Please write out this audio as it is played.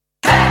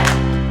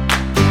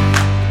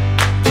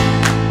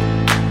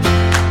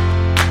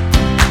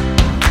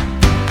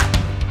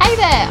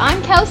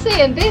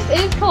Kelsey and this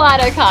is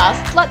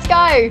KaleidoCast. Let's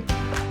go!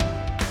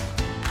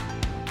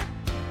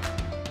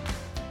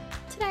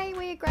 Today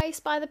we are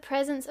graced by the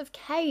presence of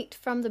Kate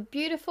from the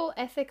beautiful,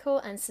 ethical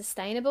and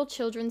sustainable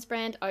children's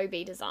brand OB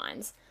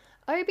Designs.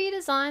 OB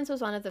Designs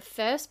was one of the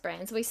first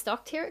brands we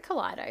stocked here at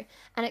Kaleido,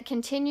 and it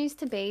continues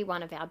to be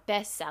one of our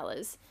best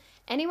sellers.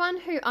 Anyone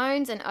who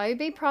owns an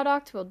OB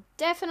product will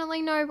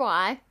definitely know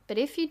why, but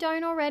if you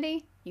don't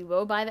already, you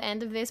will by the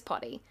end of this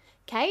potty.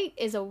 Kate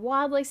is a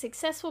wildly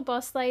successful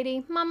boss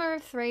lady, mama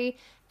of 3,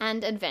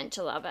 and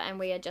adventure lover, and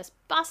we are just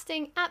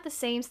busting at the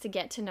seams to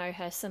get to know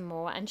her some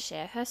more and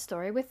share her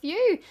story with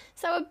you.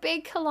 So a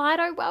big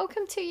Kaleido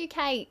welcome to you,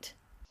 Kate.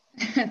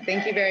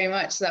 Thank you very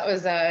much. That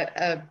was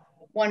a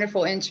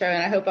wonderful intro,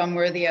 and I hope I'm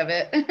worthy of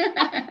it.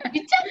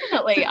 You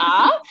definitely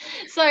are.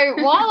 So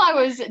while I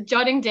was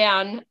jotting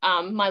down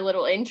my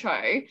little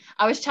intro,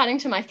 I was chatting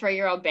to my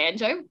 3-year-old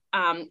Banjo,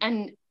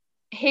 and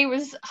he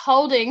was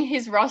holding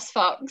his Ross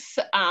Fox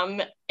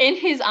in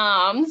his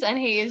arms, and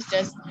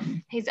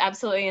he's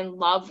absolutely in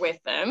love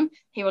with them.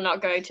 He will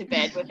not go to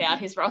bed without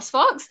his Ross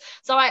Fox.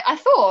 So I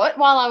thought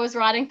while I was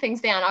writing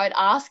things down, I would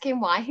ask him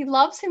why he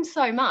loves him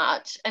so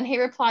much. And he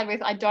replied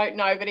with, I don't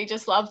know, but he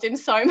just loves him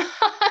so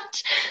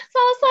much. So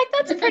I was like,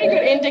 that's a pretty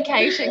good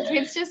indication.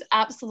 Kids just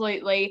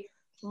absolutely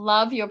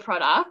love your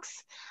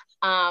products.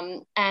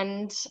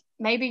 And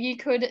maybe you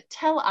could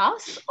tell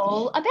us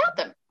all about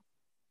them.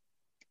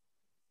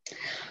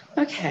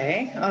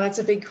 Okay. Oh, that's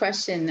a big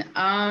question.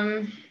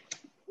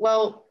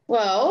 Well,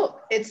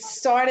 it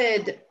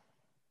started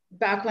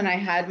back when I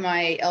had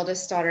my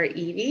eldest daughter,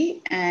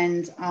 Evie,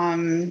 and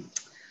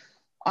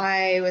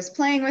I was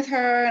playing with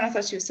her and I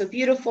thought she was so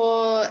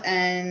beautiful.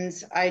 And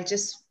I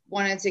just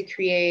wanted to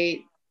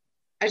create,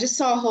 I just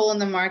saw a hole in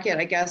the market,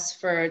 I guess,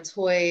 for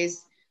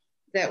toys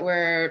that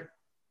were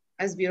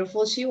as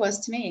beautiful as she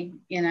was to me,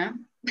 you know?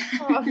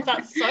 Oh,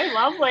 that's so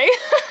lovely.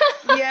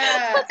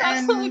 Yeah. That's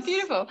absolutely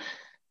beautiful.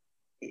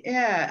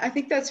 Yeah, I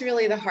think that's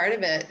really the heart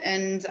of it.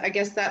 And I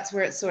guess that's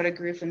where it sort of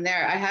grew from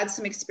there. I had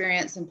some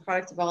experience in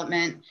product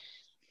development,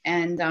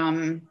 and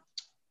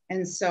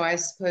so I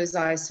suppose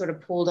I sort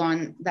of pulled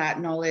on that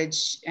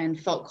knowledge and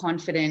felt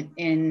confident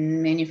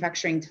in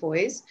manufacturing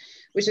toys,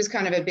 which is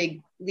kind of a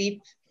big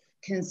leap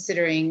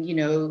considering, you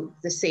know,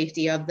 the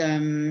safety of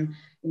them,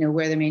 you know,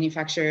 where they're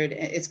manufactured.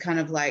 It's kind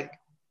of like,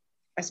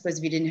 I suppose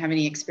if you didn't have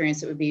any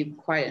experience, it would be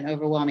quite an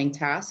overwhelming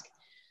task,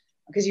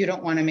 because you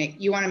want to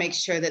make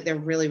sure that they're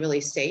really,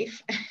 really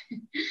safe,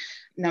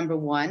 number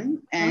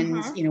one.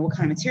 And, you know, what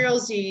kind of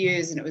materials do you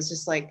use? And it was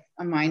just like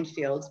a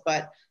minefield.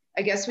 But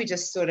I guess we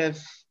just sort of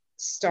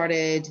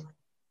did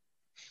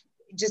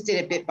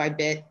it bit by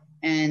bit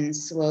and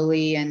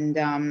slowly.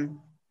 And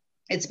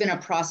it's been a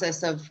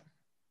process of,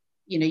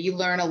 you know, you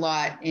learn a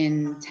lot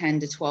in 10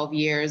 to 12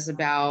 years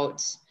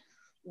about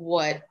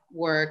what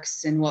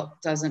works and what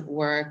doesn't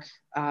work.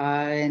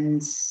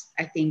 And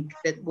I think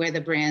that where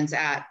the brand's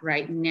at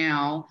right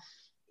now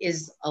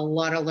is a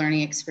lot of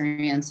learning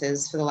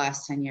experiences for the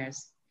last 10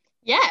 years.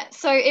 Yeah,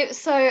 so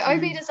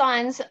OB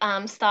Designs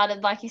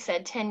started, like you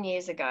said, 10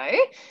 years ago.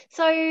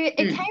 So it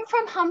came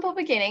from humble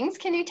beginnings.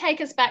 Can you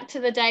take us back to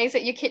the days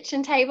at your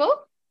kitchen table?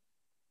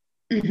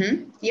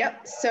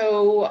 Yep.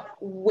 So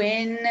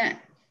when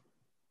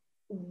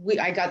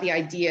I got the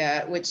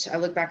idea, which I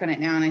look back on it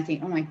now and I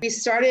think, oh my, we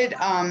started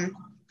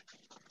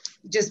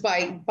just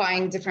by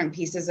buying different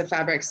pieces of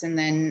fabrics, and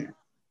then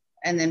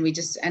we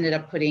just ended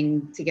up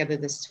putting together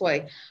this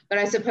toy. But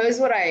I suppose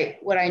what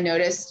I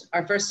noticed,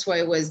 our first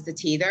toy was the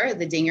teether,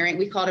 the dingering.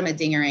 We called him a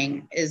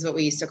dingering, is what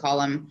we used to call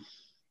him.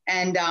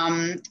 And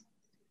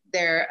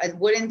they're a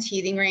wooden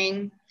teething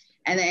ring,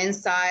 and the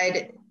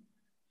inside,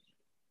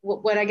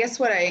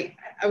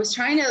 I was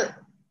trying to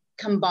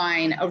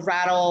combine a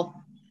rattle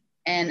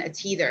and a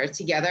teether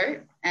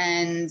together.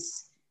 And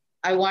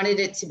I wanted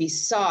it to be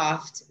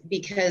soft,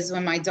 because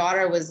when my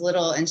daughter was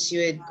little and she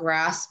would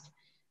grasp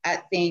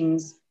at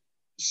things,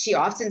 she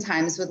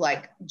oftentimes would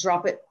like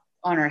drop it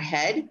on her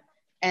head.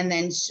 And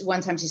then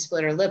one time she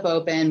split her lip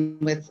open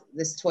with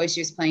this toy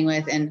she was playing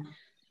with. And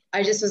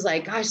I just was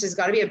like, gosh, there's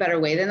got to be a better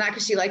way than that,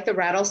 because she liked the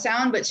rattle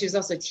sound, but she was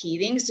also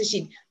teething. So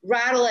she'd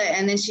rattle it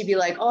and then she'd be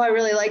like, oh, I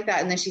really like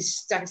that. And then she'd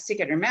stick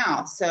it in her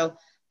mouth. So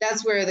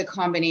that's where the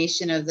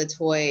combination of the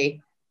toy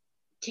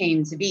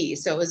came to be.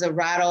 So it was a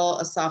rattle,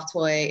 a soft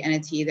toy, and a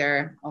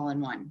teether all in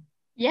one.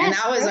 Yes, and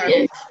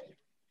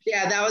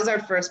that was our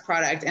first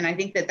product. And I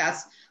think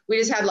we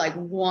just had like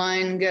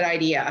one good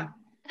idea,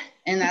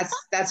 and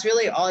that's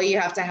really all you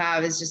have to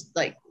have, is just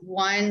like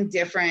one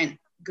different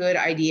good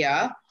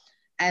idea,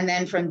 and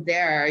then from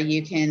there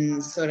you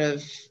can sort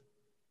of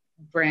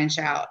branch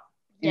out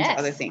into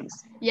other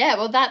things. Yeah,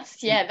 well, that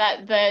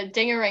the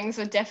dingerings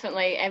were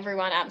definitely,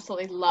 everyone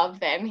absolutely loved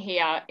them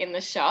here in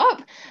the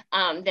shop.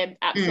 They're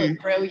absolutely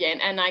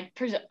brilliant, and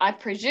I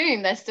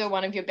presume they're still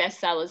one of your best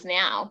sellers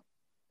now.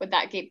 Would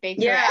that be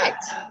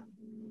correct?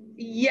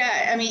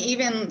 Yeah, I mean,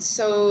 even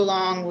so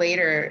long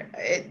later,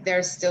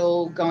 they're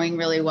still going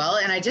really well,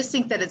 and I just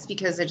think that it's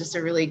because they're just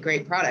a really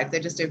great product.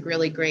 They're just a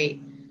really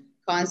great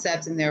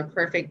concept, and they're a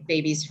perfect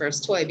baby's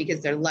first toy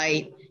because they're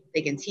light.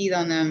 they can teeth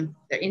on them.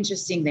 They're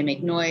interesting. They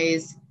make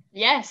noise.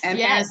 Yes. And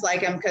Yes. parents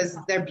like them because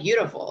they're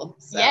beautiful.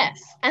 So.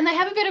 Yes. And they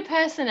have a bit of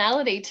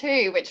personality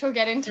too, which we'll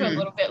get into a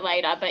little bit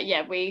later. But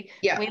yeah, we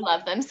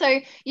love them.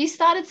 So you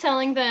started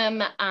selling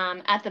them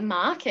at the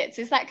markets.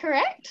 Is that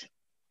correct?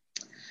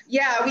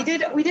 Yeah, we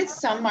did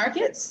some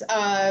markets.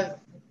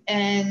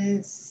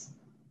 And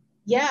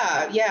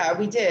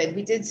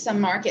we did some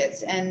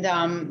markets. And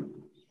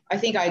I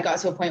think I got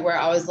to a point where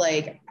I was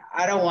like,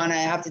 I don't want to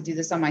have to do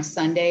this on my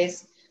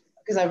Sundays,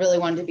 because I really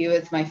wanted to be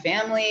with my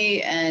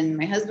family and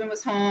my husband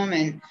was home.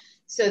 And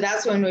so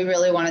that's when we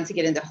really wanted to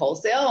get into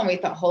wholesale. And we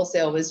thought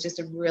wholesale was just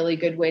a really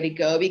good way to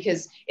go,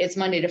 because it's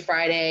Monday to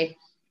Friday,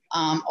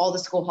 all the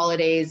school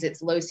holidays,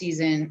 it's low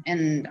season,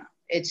 and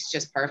it's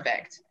just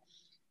perfect.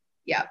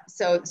 Yeah.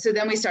 So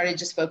then we started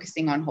just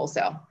focusing on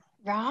wholesale.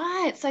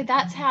 Right. So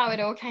that's how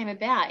it all came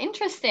about.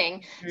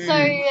 Interesting. So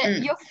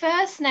your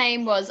first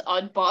name was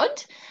Odd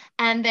Bod,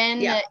 and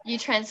then you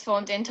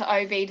transformed into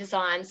OB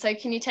Design. So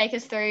can you take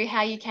us through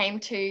how you came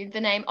to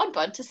the name Odd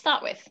Bod to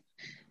start with?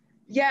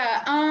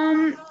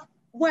 Yeah.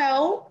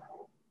 Well,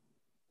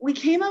 we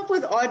came up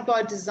with Odd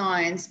Bod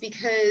Designs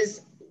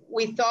because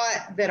we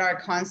thought that our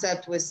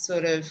concept was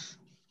sort of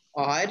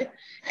odd.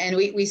 And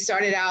we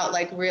started out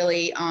like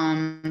really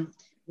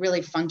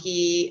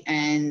funky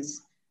and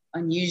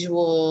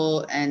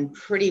unusual and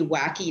pretty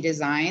wacky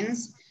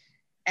designs.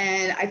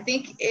 And I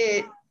think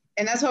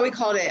and that's why we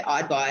called it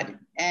Odd Bod.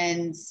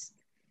 And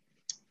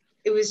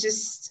it was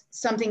just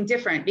something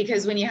different,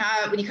 because when you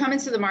come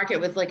into the market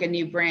with like a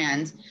new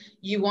brand,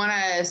 you want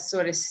to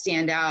sort of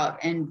stand out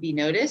and be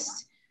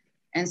noticed.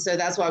 And so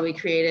that's why we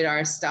created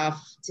our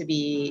stuff to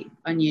be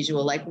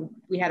unusual. Like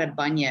we had a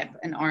bunyip,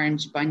 an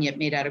orange bunyip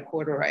made out of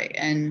corduroy.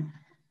 And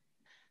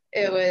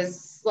it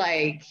was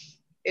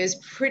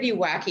pretty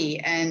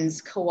wacky, and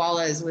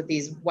koalas with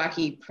these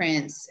wacky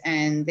prints,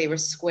 and they were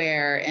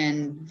square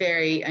and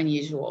very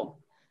unusual.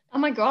 Oh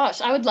my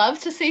gosh, I would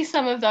love to see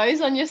some of those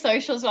on your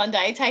socials one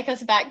day. Take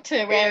us back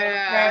to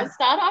where it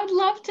started. I would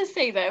love to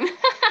see them.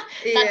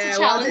 That's a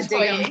challenge for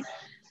you.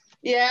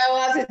 Yeah,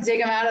 we'll have to dig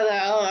them out of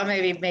I'll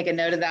maybe make a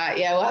note of that.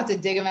 Yeah, we'll have to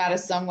dig them out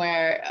of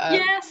somewhere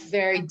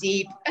very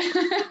deep.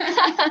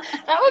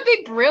 That would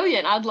be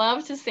brilliant. I'd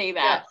love to see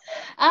that.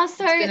 Yeah. It's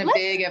been a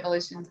big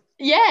evolution.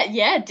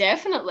 Yeah,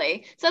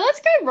 definitely. So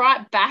let's go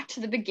right back to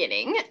the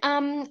beginning.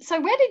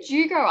 So where did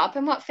you grow up,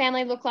 and what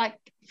family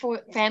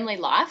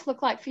life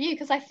look like for you?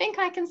 Because I think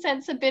I can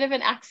sense a bit of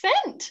an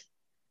accent.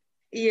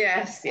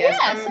 Yes.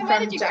 Yeah, so where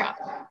did you grow up?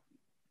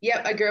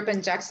 Yep, I grew up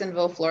in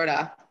Jacksonville,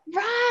 Florida.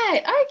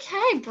 Right.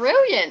 Okay,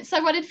 brilliant.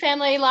 So what did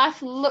family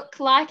life look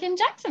like in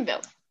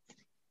Jacksonville?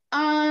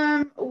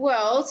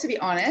 Well, to be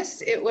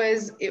honest, it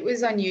was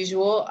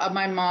unusual.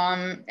 My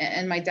mom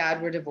and my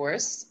dad were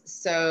divorced.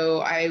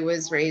 So I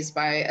was raised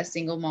by a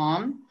single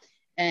mom,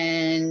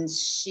 and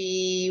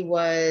she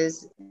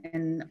was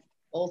an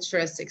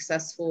ultra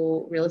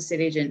successful real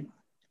estate agent.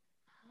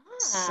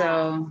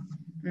 So,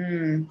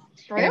 in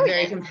a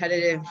very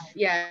competitive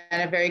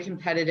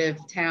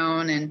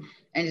town, and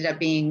ended up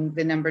being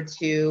the number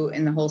 2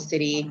 in the whole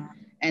city,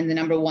 and the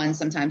number 1.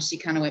 Sometimes she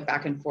kind of went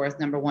back and forth,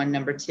 number 1,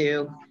 number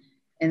 2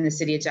 in the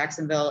city of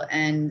Jacksonville.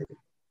 And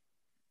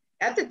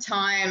at the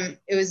time,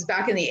 it was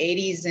back in the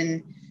 80s,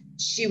 and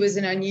she was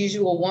an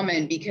unusual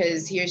woman,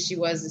 because here she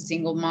was, a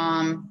single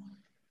mom,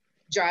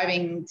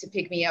 driving to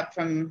pick me up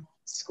from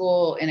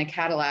school in a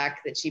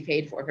Cadillac that she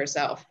paid for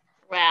herself.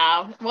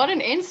 Wow, what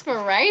an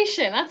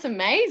inspiration. That's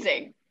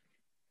amazing.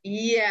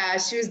 Yeah,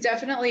 she was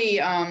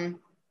definitely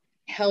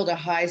held a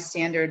high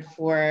standard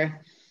for,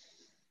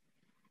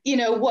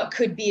 what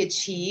could be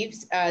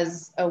achieved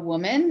as a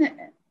woman.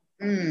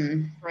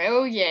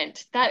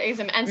 Brilliant. That is,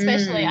 and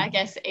especially I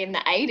guess in the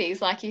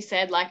 80s, like you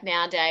said, like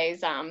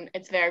nowadays,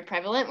 it's very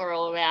prevalent. We're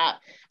all about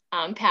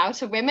power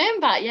to women,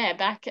 but yeah,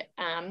 back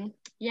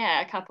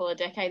a couple of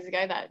decades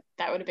ago,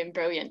 that would have been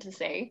brilliant to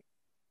see.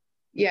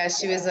 Yeah,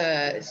 she's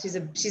a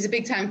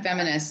big time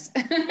feminist.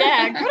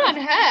 Yeah, good on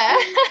her.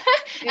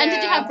 And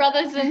did you have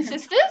brothers and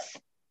sisters?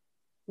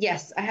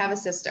 Yes, I have a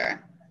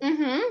sister.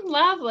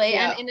 Lovely.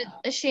 Yeah. And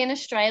is she in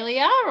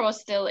Australia or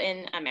still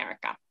in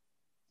America?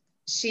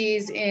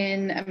 She's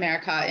in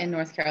America, in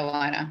North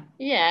Carolina.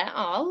 Yeah.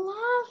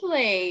 Oh,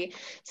 lovely.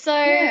 So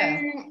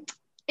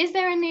is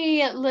there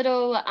any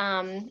little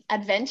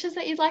adventures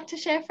that you'd like to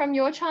share from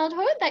your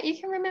childhood that you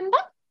can remember?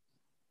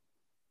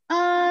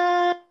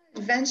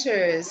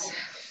 Adventures.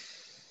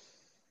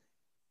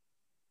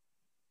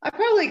 I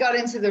probably got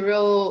into the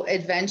real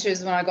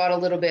adventures when I got a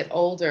little bit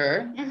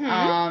older.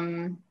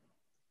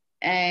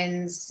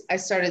 And I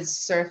started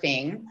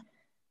surfing.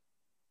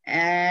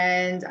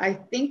 And I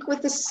think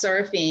with the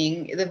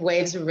surfing, the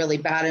waves were really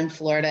bad in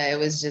Florida. It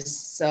was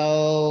just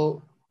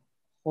so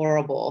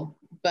horrible.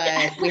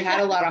 But we had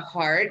a lot of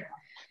heart,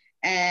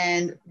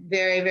 and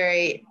very,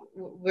 very,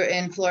 we're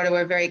in Florida,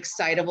 we're very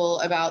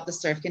excitable about the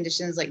surf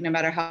conditions. Like no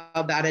matter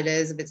how bad it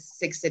is, if it's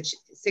 6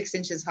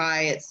 inches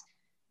high, it's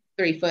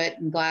 3 foot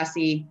and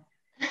glassy.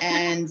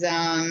 And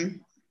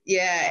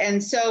Yeah.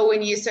 And so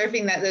when you're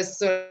surfing those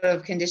sort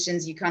of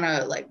conditions, you kind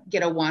of like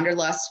get a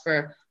wanderlust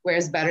for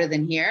where's better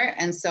than here.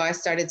 And so I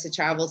started to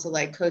travel to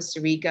like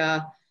Costa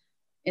Rica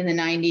in the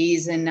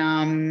 90s.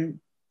 And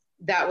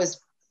that was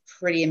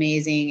pretty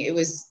amazing. It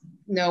was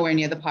nowhere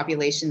near the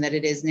population that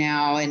it is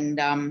now.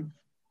 And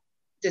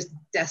just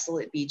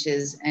desolate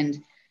beaches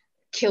and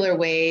killer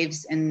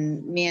waves.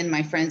 And me and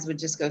my friends would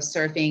just go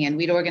surfing, and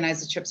we'd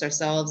organize the trips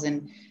ourselves.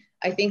 And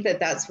I think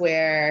that's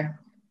where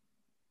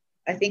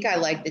I think I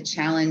like the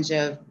challenge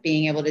of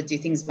being able to do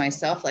things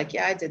myself. Like,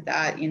 yeah, I did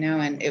that,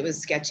 and it was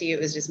sketchy. It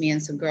was just me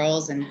and some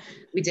girls, and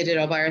we did it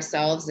all by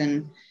ourselves.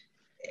 And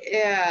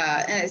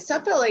yeah, and it still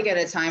felt like at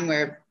a time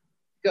where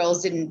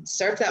girls didn't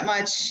surf that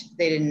much.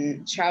 They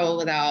didn't travel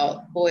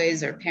without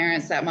boys or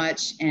parents that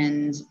much.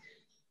 And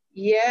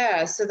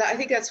yeah, so I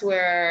think that's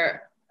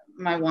where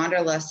my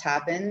wanderlust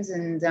happens.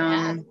 And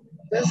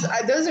those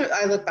are,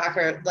 I look back,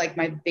 are like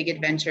my big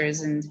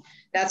adventures. And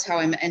that's how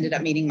I ended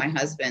up meeting my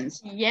husband.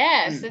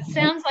 Yes, it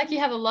sounds like you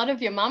have a lot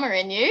of your mama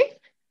in you.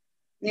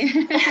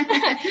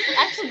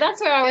 Actually, that's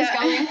where I was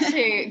going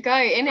to go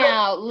in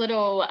our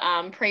little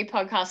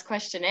pre-podcast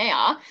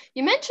questionnaire.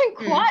 You mentioned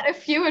quite a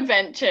few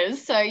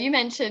adventures. So you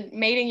mentioned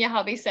meeting your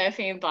hubby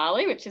surfing in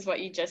Bali, which is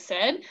what you just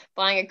said,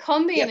 buying a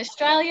combi in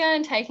Australia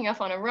and taking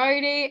off on a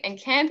roadie, and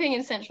camping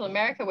in Central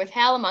America with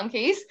howler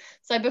monkeys.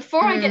 So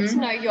before I get to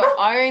know your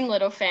own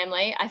little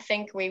family, I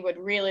think we would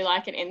really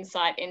like an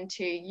insight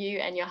into you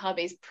and your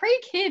hubby's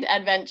pre-kid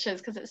adventures,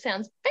 because it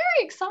sounds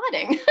very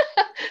exciting.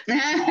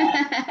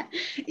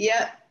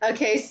 Yep.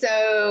 Okay.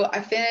 So I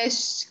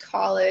finished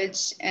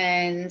college,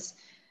 and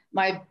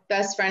my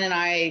best friend and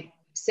I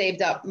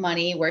saved up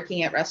money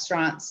working at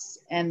restaurants.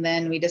 And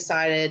then we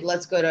decided,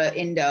 let's go to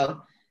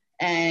Indo.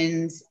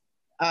 And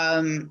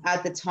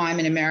at the time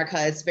in America,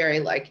 it's very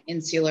like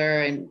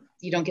insular, and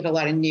you don't get a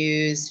lot of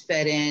news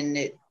fed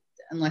in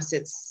unless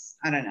it's,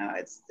 I don't know,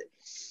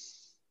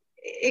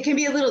 it can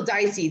be a little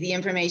dicey, the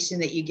information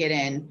that you get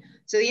in.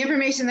 So the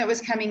information that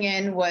was coming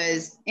in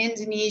was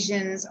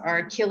Indonesians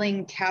are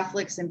killing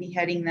Catholics and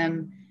beheading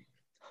them,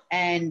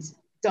 and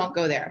don't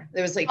go there.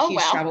 There was like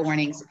huge travel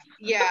warnings.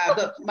 Yeah,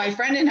 but my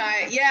friend and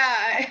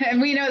I,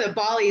 and we know that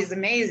Bali is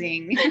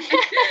amazing.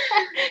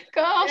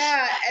 Gosh.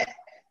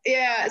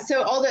 Yeah.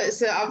 So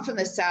I'm from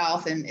the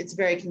South, and it's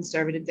very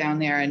conservative down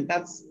there, and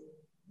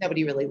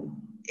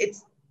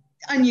it's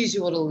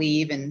unusual to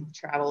leave and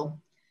travel.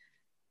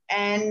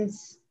 And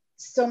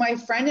so my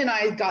friend and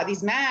I got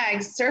these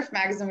surf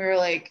mags, and we were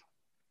like,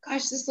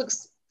 gosh, this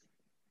looks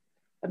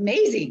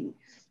amazing.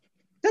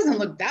 Doesn't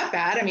look that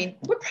bad. I mean,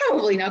 we're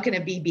probably not going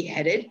to be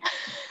beheaded.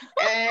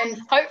 And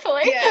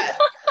hopefully.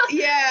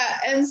 Yeah.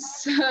 And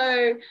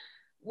so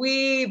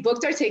we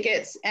booked our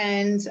tickets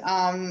and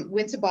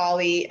went to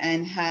Bali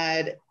and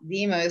had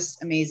the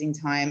most amazing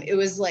time. It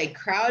was like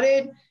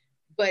crowded,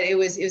 but it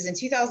was in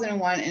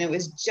 2001, and it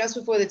was just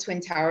before the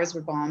Twin Towers were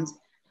bombed.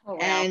 Oh, wow.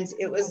 And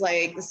it was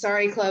like the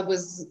Sari Club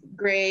was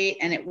great,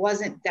 and it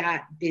wasn't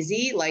that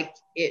busy like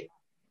it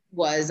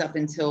was up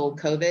until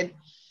COVID.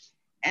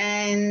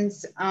 And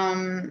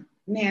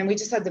man, we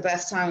just had the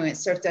best time. We went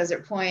surf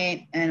Desert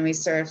Point, and we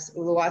surfed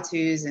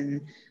Uluwatu's,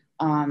 and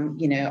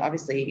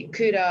obviously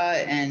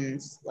Kuta,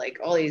 and like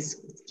all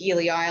these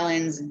Gili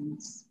Islands and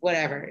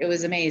whatever. It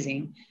was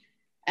amazing.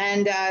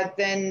 And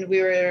then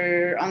we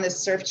were on this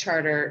surf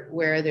charter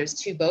where there's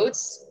two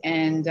boats,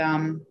 and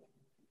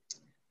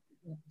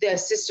the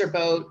sister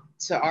boat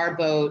to our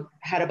boat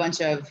had a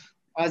bunch of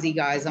Aussie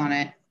guys on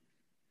it.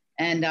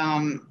 And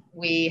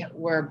we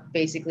were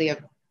basically a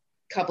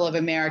couple of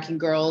American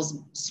girls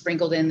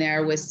sprinkled in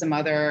there with some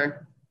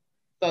other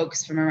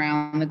folks from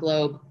around the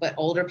globe, but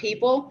older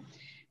people,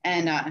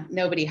 and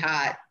nobody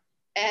hot.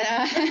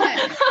 And,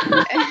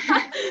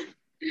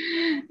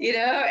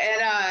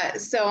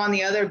 so on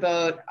the other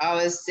boat, I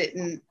was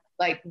sitting,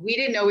 like, we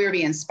didn't know we were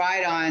being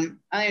spied on.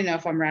 I don't even know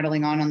if I'm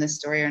rattling on this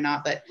story or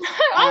not, but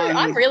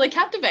I'm really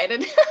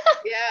captivated.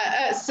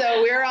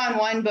 So we're on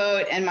one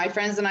boat, and my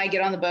friends and I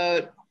get on the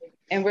boat,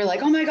 and we're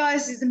like, oh my God,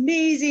 this is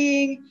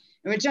amazing.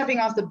 And we're jumping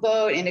off the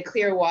boat into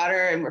clear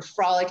water, and we're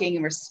frolicking,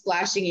 and we're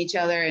splashing each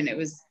other. And it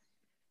was,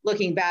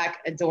 looking back,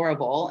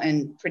 adorable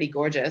and pretty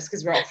gorgeous,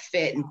 because we're all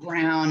fit and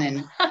brown.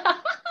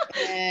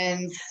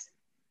 And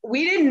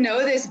we didn't know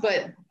this,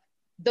 but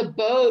the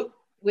boat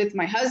with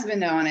my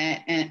husband on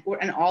it and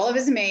all of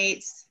his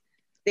mates,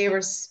 they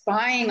were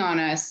spying on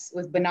us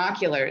with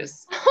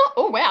binoculars.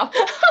 Oh, wow.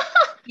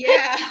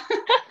 Yeah.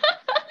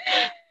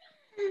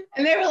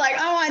 And they were like,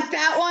 I want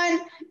that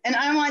one, and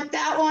I want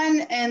that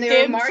one. And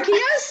they were marking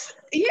us.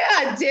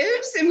 Yeah,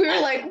 dibs. And we were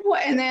like,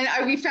 what? And then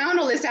we found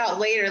all this out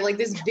later, like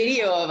this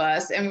video of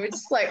us. And we were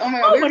just like, oh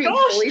my God, we were being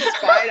fully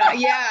spied on.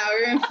 Yeah,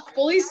 we were being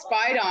fully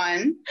spied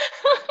on.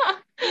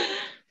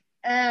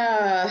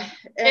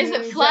 Is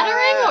it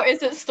flattering or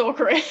is it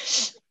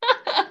stalkerish?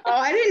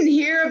 I didn't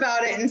hear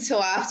about it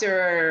until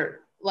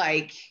after,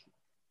 like,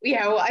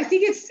 I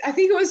think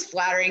it was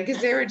flattering,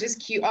 because they were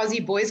just cute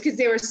Aussie boys, because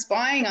they were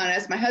spying on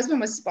us. My husband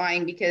was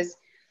spying because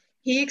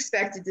he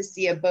expected to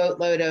see a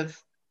boatload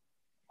of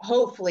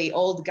hopefully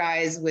old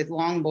guys with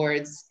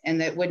longboards, and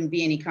that wouldn't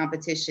be any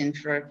competition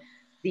for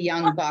the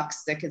young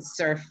bucks that could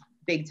surf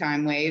big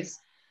time waves.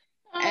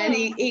 And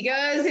he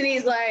goes and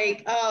he's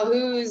like,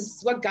 oh,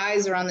 what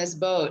guys are on this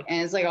boat?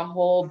 And it's like a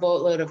whole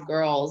boatload of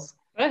girls.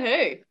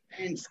 Woohoo.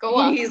 And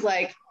Score. he's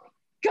like,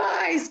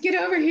 guys, get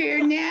over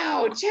here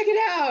now. Check it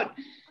out.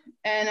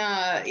 And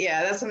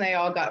yeah, that's when they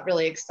all got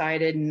really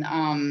excited.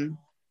 And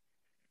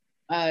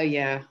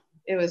yeah,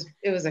 it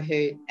was a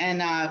hoot.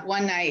 And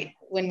one night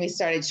when we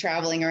started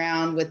traveling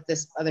around with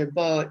this other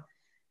boat,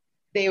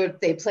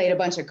 they played a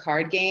bunch of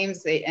card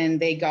games.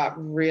 They got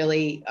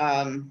really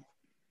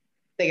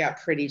they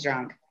got pretty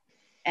drunk,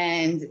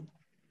 and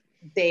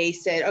they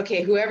said,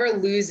 okay, whoever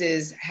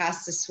loses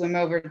has to swim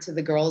over to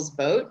the girls'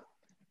 boat.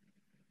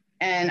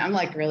 And I'm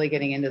like really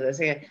getting into this.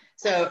 Okay.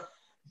 So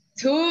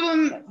 2 of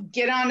them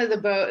get onto the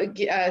boat,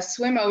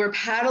 swim over,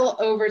 paddle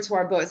over to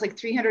our boat. It's like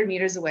 300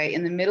 meters away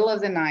in the middle of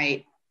the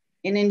night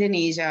in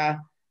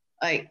Indonesia,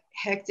 like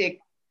hectic,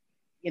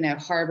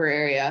 harbor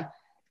area.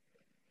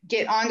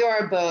 Get onto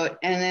our boat,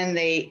 and then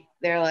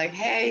they're like,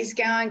 hey, he's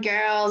going,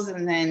 girls.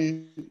 And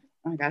then,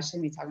 oh my gosh,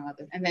 shouldn't be talking about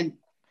this. And then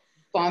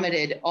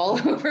vomited all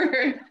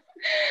over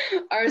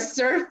our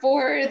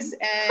surfboards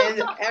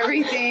and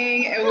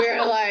everything. And we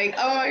were like,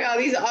 oh my God,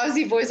 these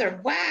Aussie boys are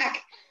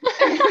whack.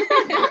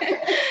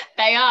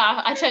 They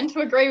are. I tend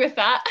to agree with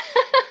that.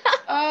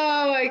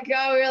 Oh my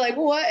God. We were like,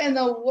 what in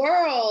the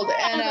world?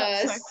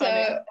 And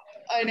so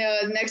I know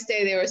the next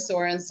day they were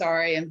sore and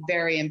sorry and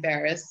very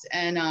embarrassed.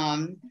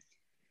 And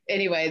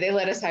anyway, they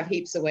let us have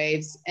heaps of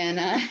waves. And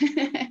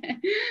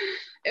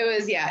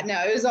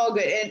it was all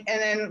good. And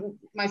then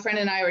my friend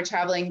and I were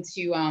traveling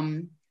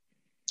to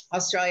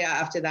Australia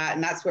after that.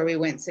 And that's where we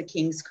went to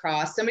King's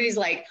Cross. We're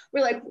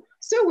like,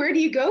 so where do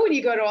you go when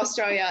you go to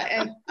Australia?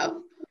 And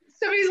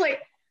somebody's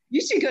like, you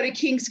should go to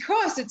King's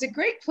Cross. It's a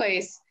great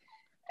place.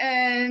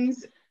 And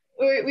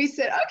we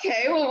said,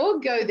 okay, well, we'll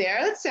go there.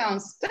 That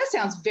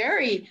sounds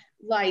very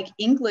like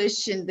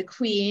English and the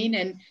Queen,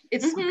 and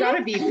it's got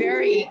to be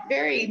very,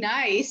 very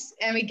nice.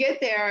 And we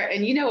get there,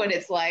 and you know what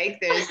it's like.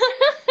 There's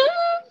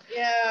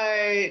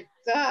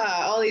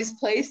all these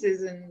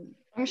places, and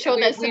I'm sure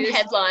there's some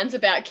headlines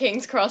about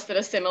King's Cross that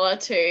are similar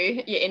to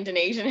your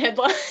Indonesian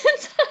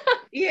headlines.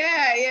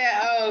 Yeah.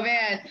 Oh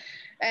man.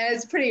 And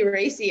it's a pretty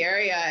racy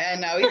area.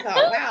 And we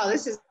thought, wow,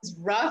 this is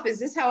rough. Is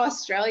this how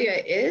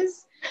Australia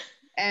is?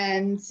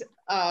 And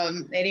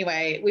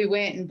anyway, we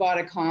went and bought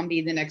a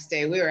combi the next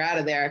day. We were out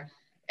of there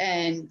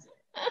and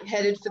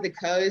headed for the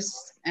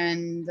coast.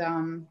 And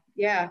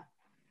yeah.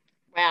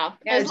 Wow.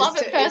 There's love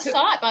at first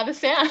sight by the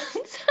sounds.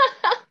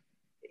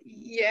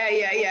 Yeah.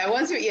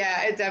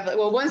 It definitely.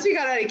 Well, once we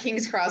got out of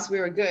King's Cross, we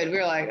were good. We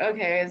were like,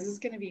 okay, is this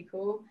going to be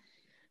cool?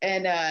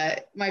 And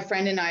my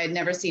friend and I had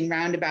never seen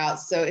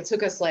roundabouts. So it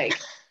took us oh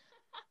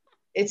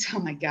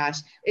my gosh.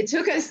 It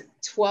took us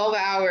 12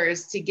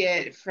 hours to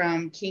get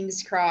from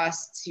King's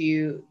Cross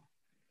to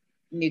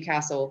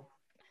Newcastle.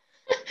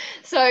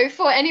 So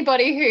for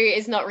anybody who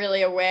is not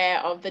really aware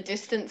of the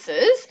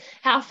distances,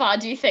 how far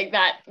do you think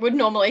that would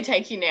normally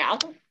take you now?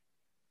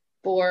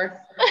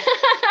 4.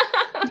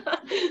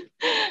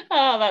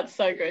 Oh, that's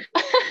so good.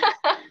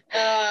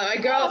 My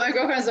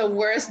girlfriend's the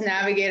worst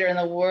navigator in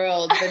the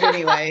world, but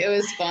anyway, it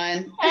was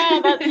fun.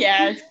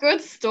 It's a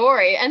good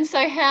story. And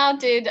so how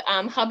did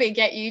hubby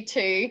get you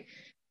to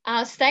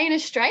stay in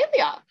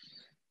Australia?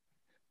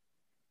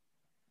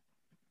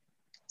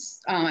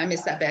 I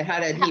missed that bit. How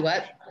did he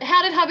what?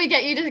 How did hubby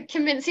get you to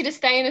convince you to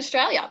stay in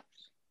Australia?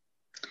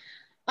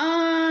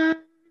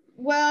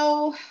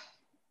 Well,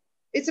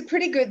 it's a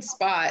pretty good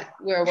spot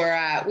where we're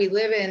at. We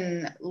live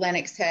in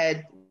Lennox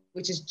Head,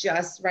 which is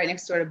just right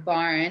next door to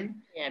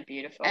Byron. Yeah,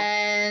 beautiful.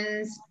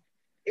 And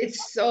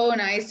it's so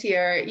nice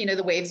here.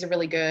 The waves are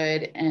really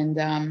good. And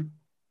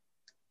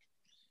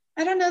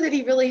I don't know that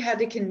he really had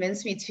to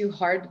convince me too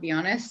hard, to be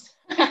honest.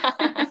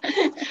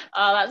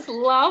 Oh, that's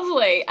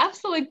lovely.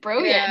 Absolutely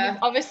brilliant. Yeah.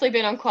 You've obviously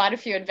been on quite a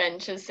few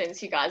adventures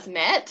since you guys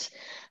met.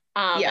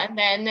 And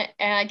then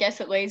I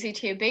guess it leads you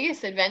to your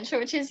biggest adventure,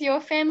 which is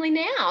your family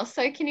now.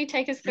 So can you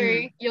take us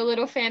through your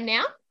little fam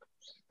now?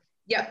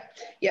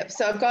 Yep.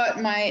 So I've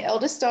got my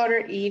eldest daughter,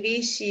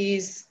 Evie.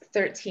 She's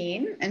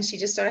 13 and she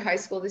just started high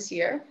school this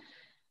year.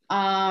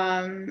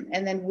 And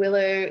then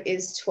Willow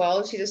is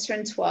 12. She just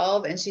turned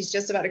 12 and she's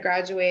just about to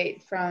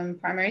graduate from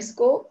primary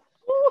school.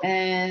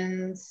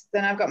 And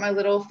then I've got my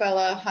little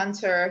fella,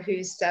 Hunter,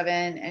 who's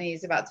 7 and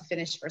he's about to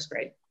finish first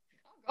grade.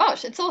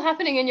 Gosh, it's all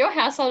happening in your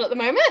household at the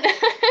moment.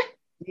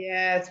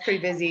 Yeah, it's pretty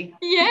busy.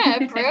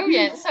 Yeah,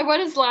 brilliant. So what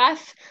does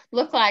life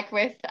look like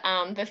with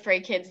the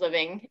 3 kids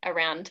living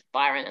around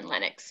Byron and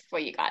Lennox for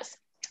you guys?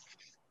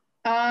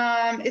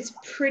 It's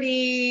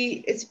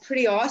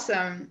pretty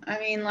awesome. I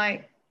mean,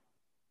 I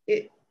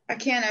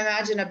can't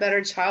imagine a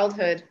better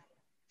childhood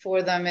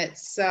for them.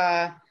 It's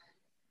not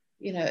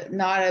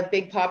a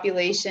big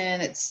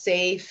population. It's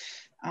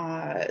safe.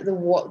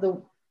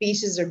 The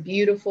beaches are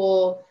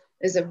beautiful.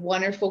 There's a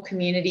wonderful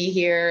community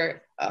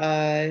here.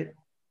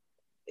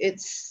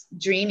 It's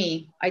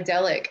dreamy,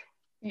 idyllic.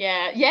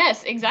 Yeah,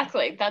 yes,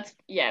 exactly. That's,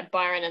 yeah,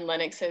 Byron and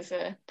Lennox is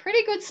a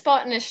pretty good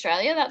spot in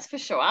Australia, that's for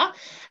sure.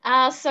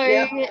 So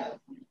Yep.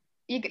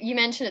 you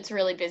mentioned it's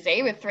really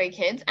busy with 3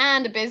 kids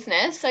and a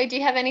business. So do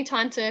you have any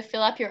time to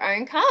fill up your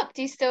own cup?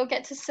 Do you still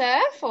get to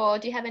surf, or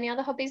do you have any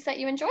other hobbies that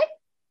you enjoy?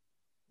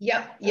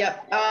 Yep.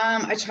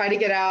 I try to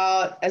get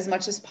out as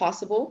much as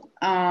possible.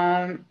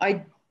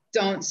 I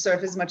don't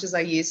surf as much as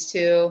I used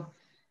to.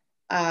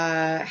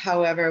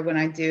 However, when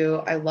I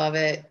do, I love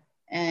it.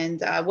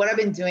 And what I've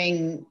been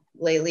doing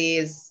lately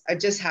is I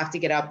just have to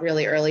get up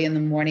really early in the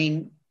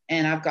morning,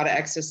 and I've got to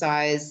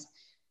exercise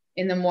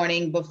in the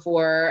morning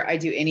before I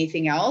do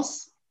anything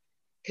else,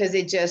 because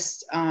it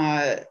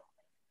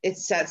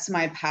sets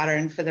my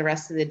pattern for the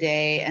rest of the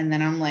day. And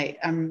then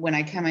when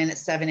I come in at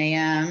 7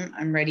 a.m.,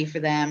 I'm ready for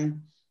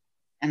them,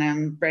 and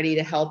I'm ready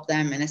to help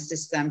them and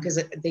assist them, because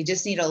they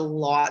just need a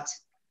lot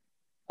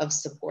of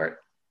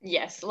support.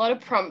 Yes, a lot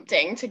of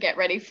prompting to get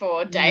ready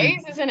for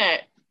days, Mm. isn't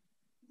it?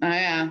 Oh,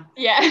 yeah.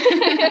 Yeah.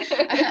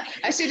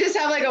 I should just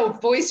have like a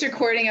voice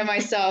recording of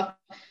myself.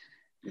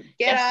 Get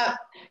Yes. up,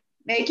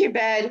 make your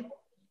bed,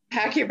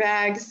 pack your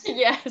bags.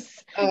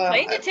 Yes.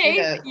 Clean your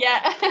teeth.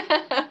 Yeah.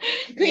 Clean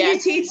your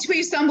Yes. teeth, put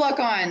your sunblock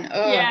on.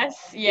 Oh,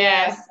 Yes,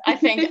 yeah. yes. I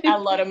think a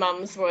lot of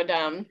mums would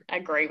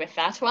agree with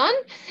that one.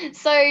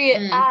 So,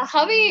 Mm.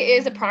 hubby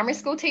is a primary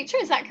school teacher,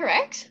 is that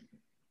correct?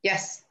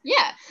 Yes.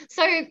 Yeah.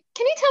 So, can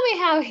you tell me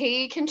how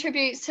he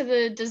contributes to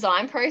the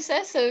design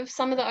process of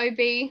some of the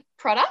OB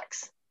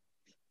products?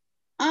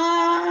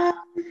 Um,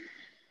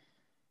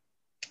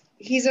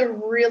 he's a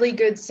really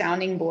good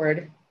sounding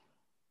board.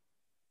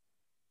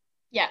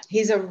 Yeah.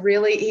 He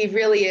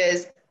really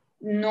is.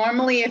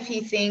 Normally, if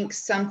he thinks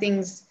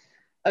something's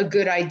a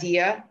good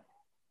idea,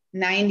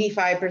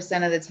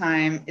 95% of the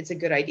time it's a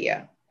good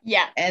idea.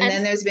 Yeah. And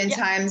then there's been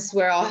times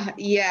where I'll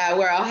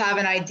have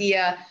an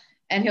idea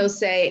and he'll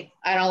say,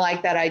 I don't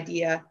like that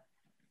idea.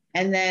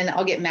 And then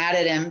I'll get mad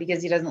at him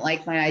because he doesn't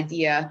like my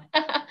idea.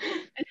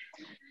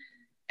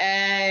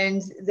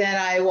 And then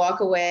I walk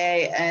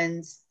away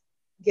and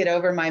get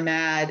over my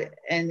mad.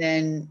 And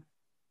then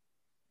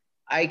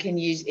I can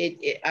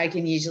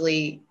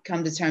usually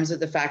come to terms with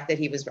the fact that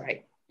he was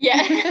right.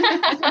 Yeah.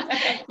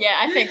 Yeah,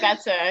 I think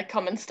that's a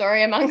common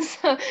story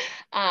amongst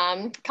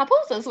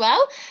couples as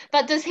well.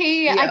 But does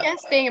he, I Yeah.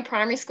 guess, being a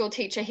primary school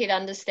teacher, he'd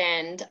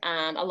understand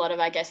a lot of,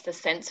 I guess, the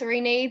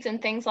sensory needs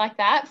and things like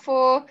that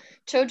for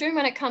children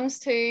when it comes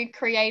to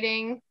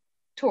creating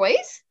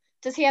toys?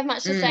 Does he have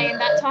much to say in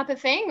that type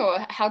of thing, or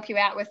help you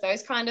out with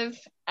those kind of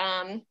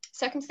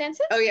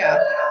circumstances? Oh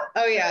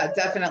yeah,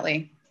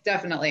 definitely. Yeah,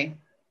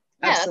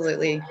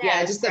 Absolutely. Yeah,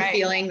 that's just the great.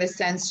 feeling, the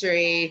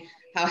sensory,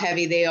 how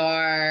heavy they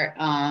are.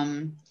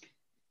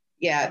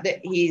 Yeah,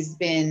 that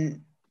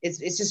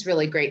it's just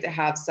really great to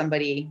have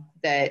somebody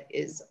that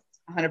is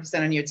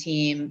 100% on your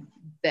team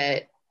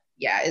that,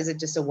 yeah, is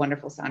just a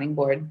wonderful sounding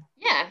board.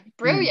 Yeah,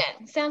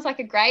 brilliant. Sounds like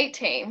a great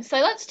team. So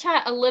let's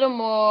chat a little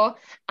more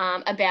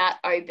about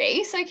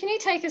OB. So can you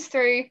take us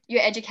through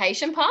your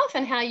education path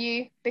and how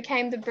you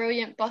became the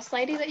brilliant boss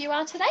lady that you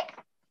are today?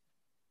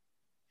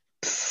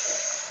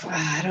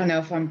 I don't know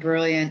if I'm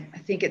brilliant. I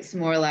think it's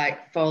more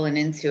like falling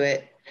into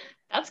it.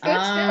 That's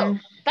good still.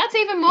 That's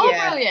even more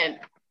Yeah, brilliant.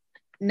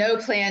 no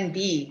plan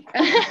B.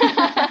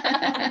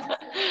 I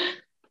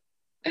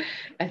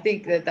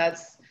think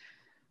that's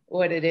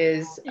what it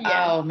is.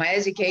 Yeah. Oh, my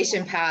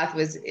education path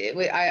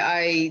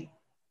I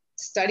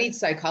studied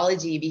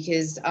psychology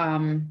because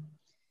I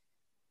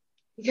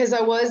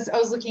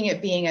was looking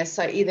at being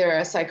either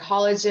a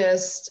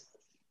psychologist,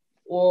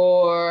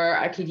 or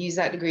I could use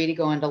that degree to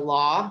go into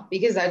law,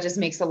 because that just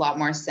makes a lot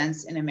more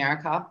sense in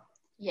America.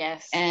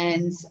 Yes.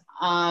 And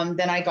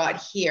then I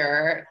got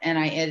here and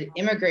I had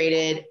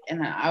immigrated,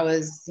 and I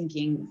was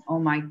thinking, oh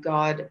my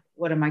God,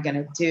 what am I going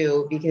to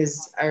do?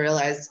 Because I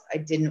realized I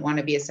didn't want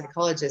to be a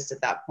psychologist at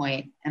that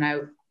point. And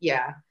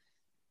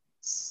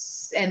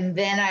and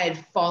then I had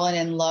fallen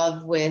in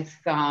love with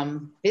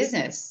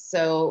business.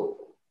 So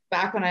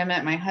back when I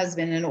met my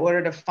husband, in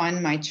order to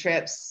fund my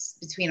trips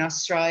between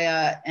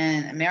Australia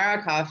and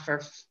America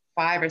for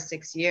 5 or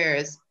 6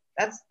 years,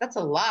 that's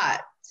a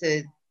lot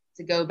to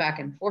go back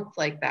and forth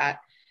like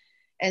that.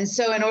 And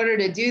so in order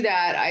to do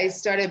that, I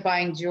started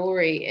buying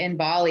jewelry in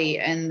Bali,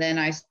 and then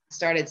I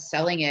started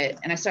selling it,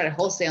 and I started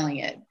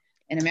wholesaling it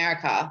in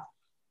America.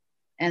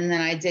 And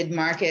then I did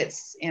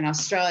markets in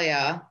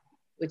Australia,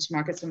 which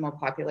markets are more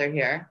popular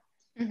here.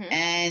 Mm-hmm.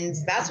 And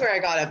that's where I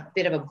got a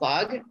bit of a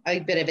bug, a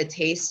bit of a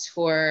taste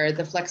for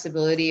the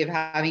flexibility of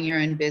having your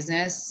own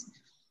business.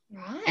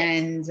 Right.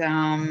 And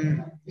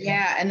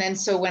and then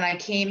so when I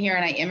came here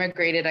and I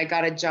immigrated, I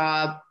got a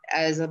job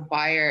as a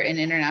buyer, an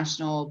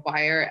international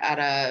buyer at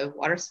a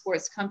water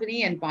sports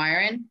company in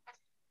Byron.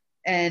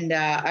 And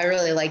I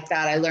really liked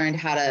that. I learned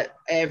how to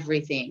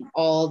everything,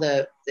 all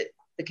the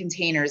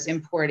containers,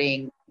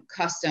 importing,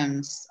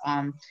 customs,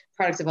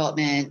 product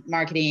development,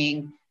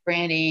 marketing,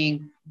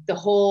 branding, the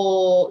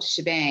whole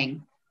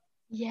shebang.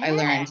 Yes. I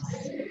learned.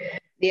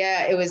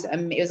 Yeah, it was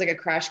like a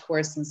crash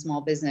course in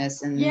small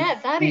business and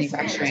that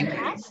manufacturing. Is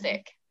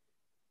fantastic.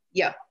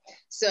 Yep.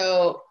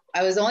 So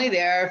I was only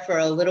there for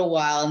a little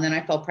while, and then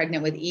I fell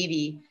pregnant with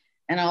Evie.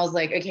 And I was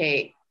like,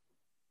 okay,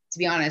 to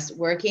be honest,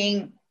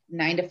 working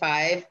 9 to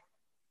 5,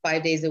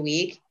 5 days a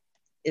week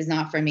is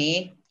not for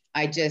me.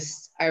 I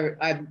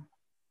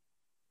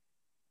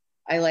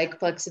like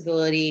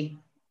flexibility.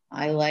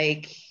 I'm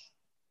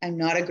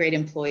not a great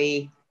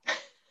employee,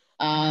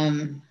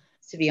 to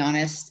be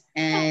honest.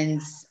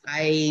 And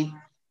I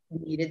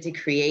needed to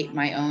create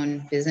my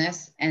own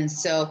business. And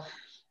so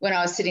when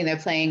I was sitting there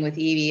playing with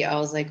Evie, I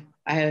was like,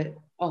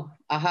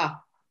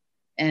 aha.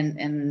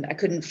 And I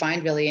couldn't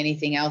find really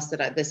anything else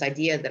this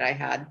idea that I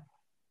had.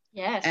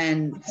 Yes.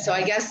 And so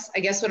I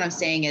guess what I'm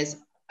saying is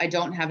I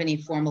don't have any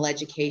formal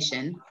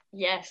education.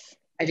 Yes.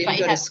 I didn't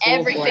go to school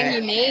everything for it.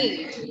 you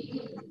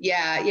need.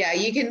 Yeah.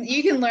 You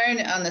can learn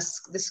on the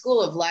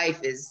school of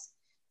life is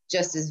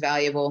just as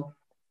valuable.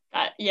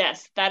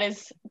 Yes, that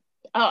is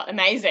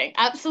amazing.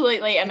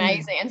 Absolutely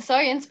amazing. And so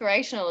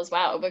inspirational as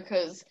well,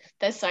 because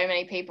there's so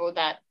many people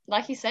that,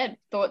 like you said,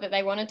 thought that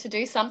they wanted to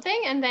do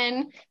something, and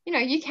then,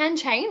 you can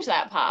change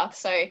that path.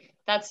 So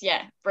that's,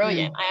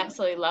 brilliant. I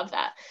absolutely love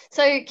that.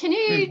 So can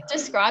you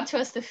describe to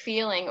us the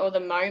feeling or the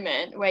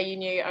moment where you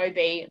knew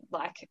OB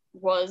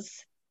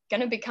was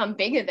going to become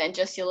bigger than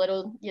just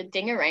your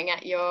dingering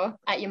at your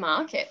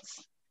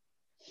markets?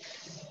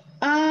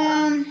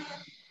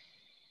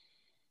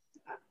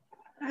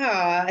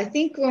 I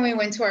think when we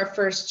went to our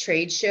first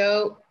trade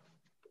show,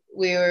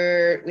 we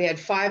had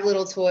 5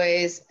 little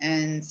toys,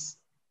 and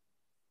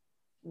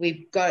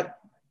we got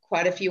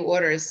quite a few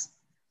orders,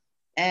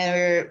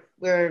 and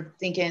we're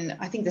thinking,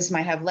 I think this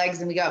might have legs,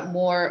 and we got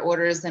more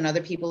orders than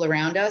other people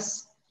around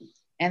us.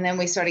 And then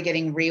we started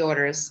getting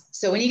reorders.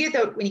 So when you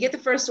get the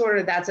first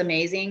order, that's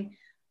amazing.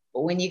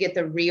 But when you get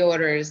the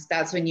reorders,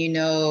 that's when you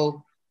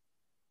know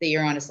that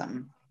you're onto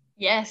something.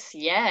 Yes,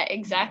 yeah,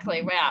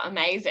 exactly. Wow,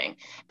 amazing.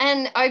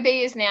 And OB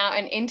is now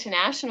an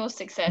international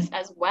success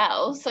as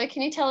well. So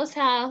can you tell us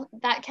how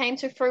that came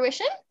to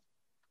fruition?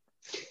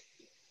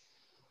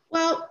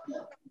 Well,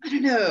 I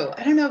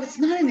don't know if it's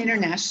not an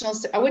international,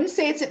 I wouldn't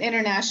say it's an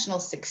international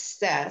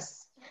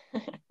success,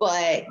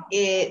 but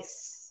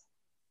it's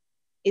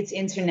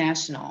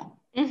international.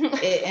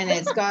 And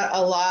it's got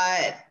a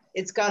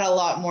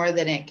lot more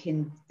than it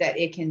can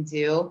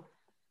do.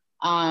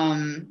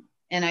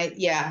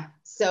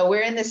 So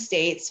we're in the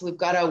States. We've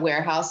got a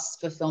warehouse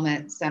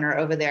fulfillment center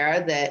over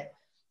there that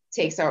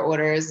takes our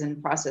orders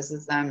and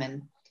processes them.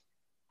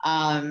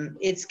 And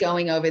it's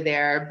going over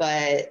there,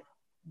 but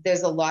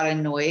there's a lot of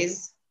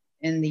noise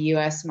in the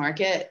US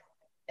market.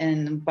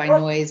 And by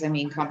noise, I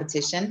mean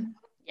competition.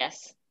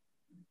 Yes.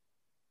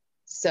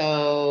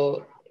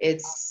 So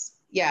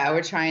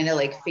we're trying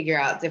to figure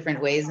out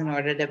different ways in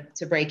order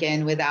to break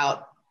in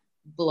without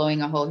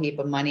blowing a whole heap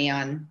of money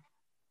on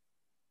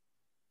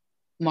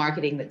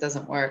marketing that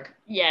doesn't work.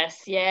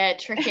 Yes, yeah,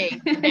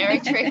 tricky, very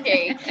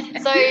tricky.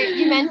 So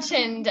you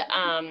mentioned,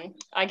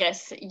 I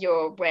guess,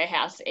 your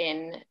warehouse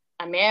in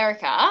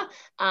America,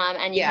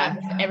 and you have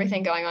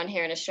everything going on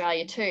here in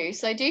Australia too.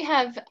 So do you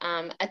have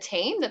a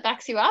team that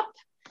backs you up,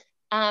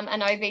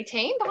 an OB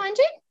team behind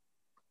you?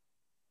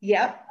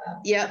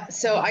 Yep.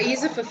 So I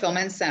use a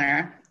fulfillment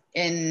center,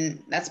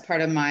 and that's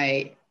part of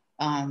my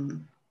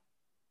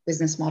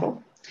business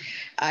model.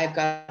 I've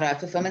got a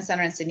fulfillment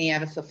center in Sydney. I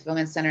have a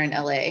fulfillment center in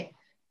LA.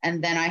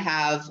 And then I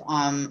have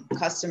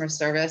customer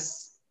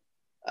service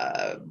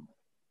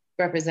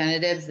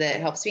representatives that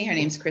helps me. Her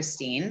name's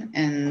Christine.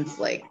 And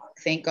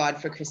thank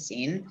God for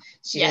Christine.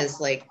 She does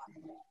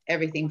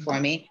everything for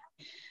me.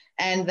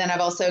 And then I've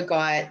also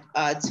got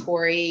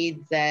Tori,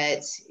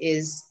 that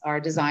is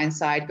our design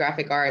side,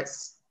 graphic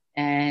arts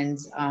and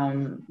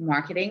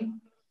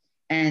marketing.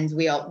 And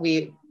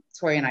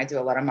Tori and I do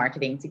a lot of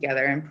marketing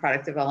together and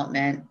product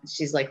development.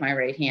 She's like my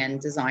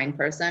right-hand design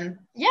person.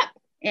 Yeah.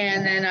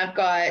 And then I've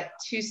got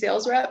 2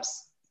 sales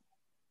reps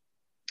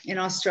in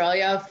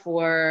Australia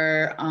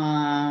for WA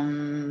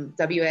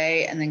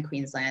and then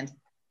Queensland.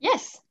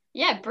 Yes.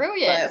 Yeah,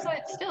 brilliant. So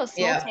it's still a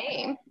small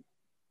team.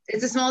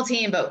 It's a small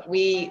team, but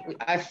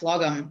I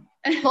flog them.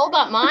 Small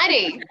but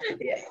mighty.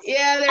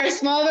 Yeah, they're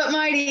small but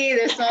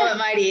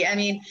mighty. I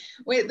mean,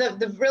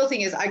 the real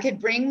thing is I could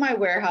bring my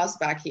warehouse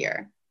back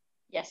here.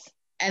 Yes.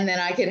 And then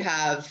I could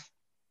have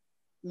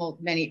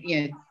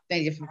many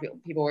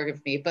different people working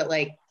for me. But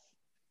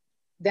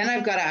then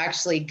I've got to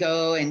actually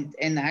go and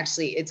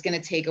actually it's going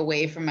to take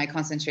away from my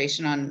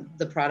concentration on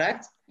the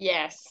product.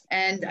 Yes.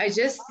 And I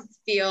just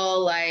feel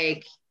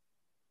like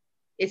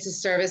it's a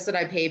service that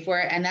I pay for.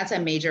 And that's a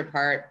major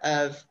part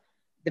of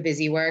the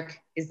busy work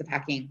is the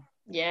packing.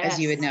 Yes. As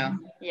you would know.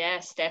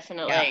 Yes,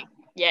 definitely.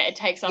 Yeah, it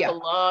takes up a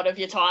lot of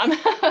your time.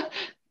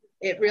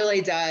 It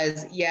really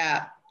does.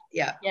 Yeah,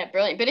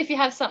 brilliant. But if you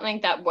have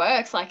something that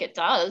works like it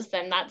does,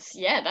 then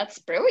that's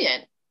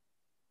brilliant.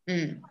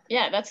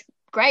 Yeah, that's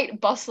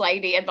great boss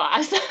lady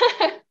advice.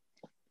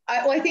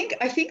 I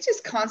think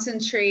just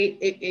concentrate.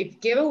 If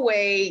give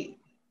away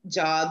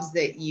jobs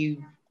that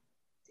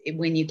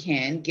when you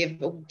can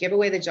give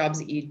away the jobs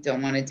that you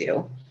don't want to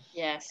do.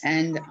 Yes.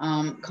 And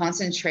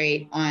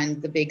concentrate on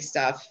the big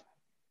stuff.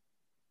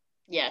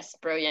 Yes,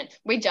 brilliant.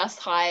 We just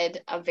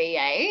hired a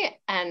VA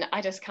and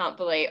I just can't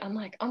believe, I'm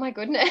like, oh my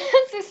goodness,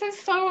 this is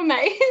so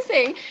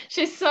amazing.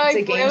 She's It's so a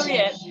game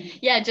brilliant. changer.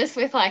 Yeah, just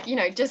with like,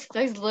 just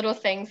those little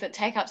things that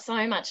take up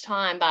so much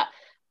time, but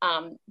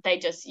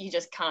you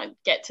just can't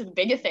get to the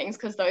bigger things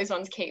because those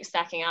ones keep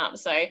stacking up.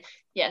 So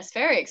yes,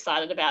 very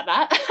excited about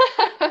that.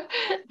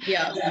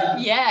 Yeah.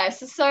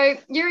 Yes, so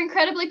you're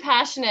incredibly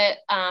passionate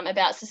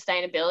about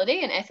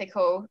sustainability and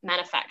ethical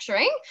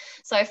manufacturing.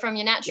 So from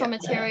your natural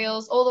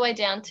materials all the way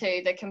down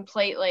to the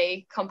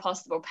completely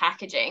compostable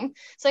packaging.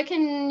 So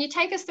can you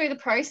take us through the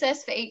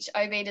process for each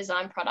OB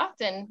design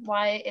product and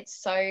why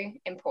it's so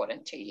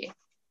important to you?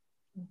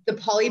 The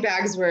poly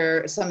bags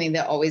were something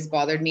that always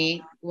bothered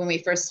me. When we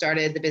first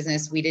started the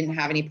business, we didn't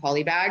have any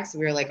poly bags.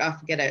 We were like, oh,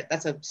 forget it.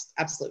 That's an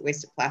absolute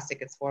waste of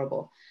plastic. It's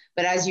horrible.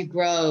 But as you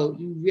grow,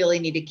 you really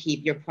need to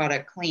keep your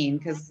product clean,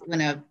 because when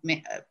a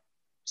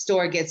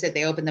store gets it,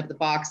 they open up the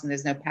box and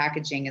there's no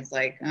packaging. It's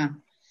like,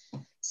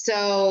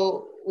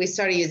 So we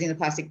started using the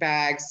plastic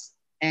bags.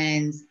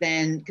 And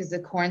then because the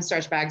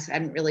cornstarch bags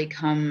hadn't really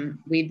come,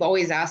 we've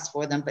always asked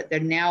for them, but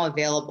they're now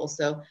available.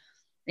 So I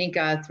think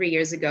 3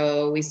 years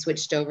ago, we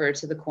switched over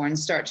to the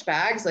cornstarch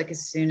bags, like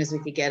as soon as we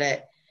could get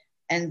it.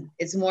 And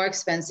it's more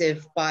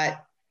expensive,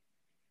 but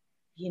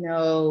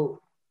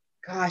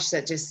gosh,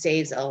 that just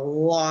saves a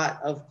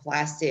lot of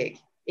plastic.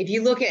 If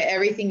you look at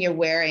everything you're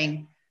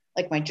wearing,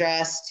 like my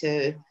dress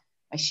to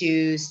my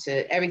shoes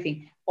to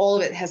everything, all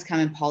of it has come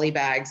in poly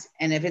bags.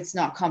 And if it's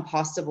not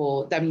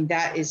compostable, I mean,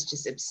 that is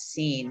just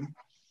obscene.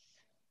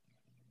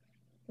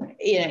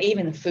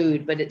 Even the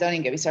food, but don't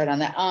even get me started on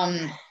that.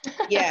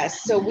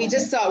 So we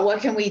just thought,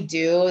 what can we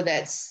do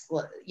that's,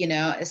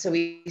 so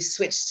we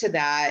switched to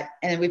that.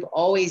 And then we've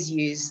always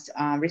used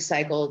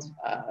recycled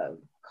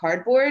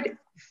cardboard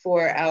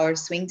for our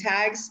swing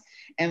tags,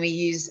 and we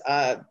use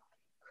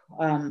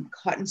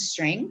cotton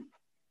string.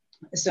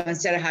 So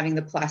instead of having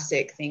the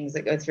plastic things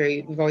that go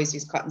through, we've always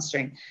used cotton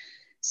string.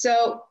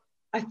 So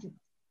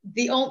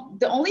the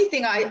only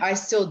thing the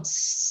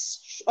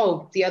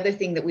other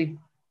thing that we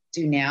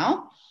do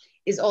now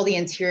is all the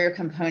interior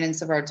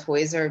components of our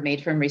toys are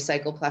made from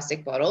recycled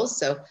plastic bottles.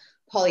 So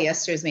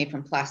polyester is made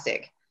from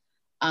plastic.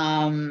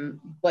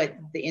 But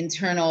the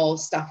internal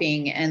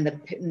stuffing and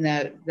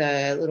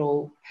the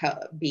little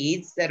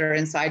beads that are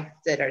inside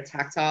that are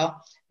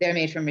tactile, they're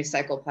made from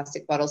recycled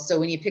plastic bottles. So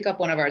when you pick up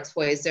one of our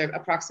toys, there are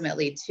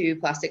approximately 2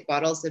 plastic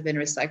bottles that have been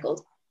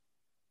recycled.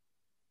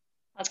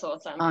 That's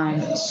awesome.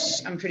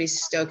 I'm pretty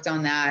stoked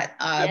on that.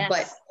 Yes.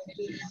 But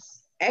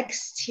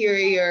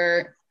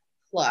exterior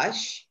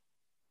plush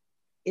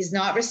is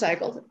not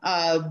recycled,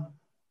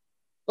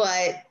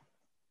 but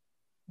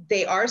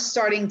they are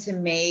starting to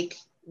make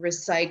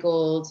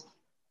recycled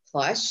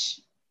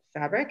plush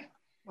fabric.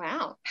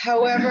 Wow.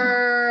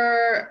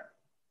 However,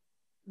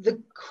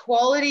 the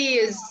quality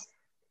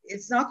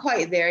it's not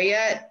quite there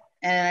yet.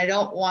 And I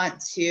don't want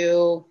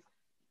to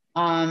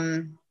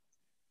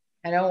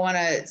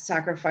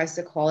sacrifice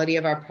the quality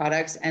of our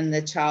products and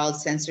the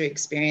child's sensory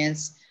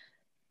experience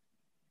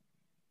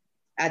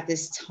at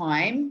this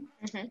time.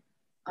 Mm-hmm.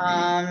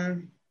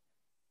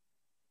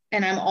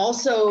 And I'm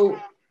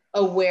also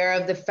aware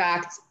of the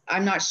fact,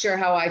 I'm not sure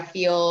how I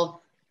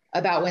feel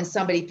about when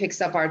somebody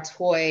picks up our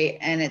toy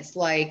and it's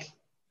like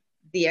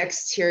the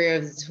exterior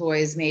of the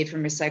toy is made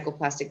from recycled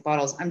plastic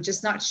bottles. I'm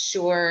just not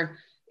sure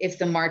if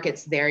the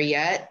market's there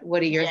yet.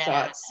 What are your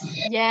thoughts?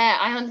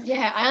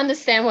 I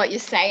understand what you're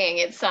saying.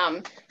 It's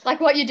like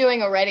what you're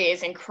doing already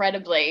is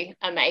incredibly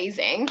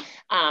amazing.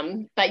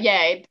 But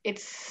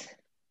it's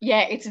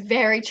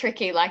very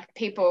tricky. Like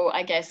people,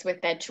 I guess,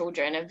 with their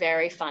children are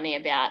very funny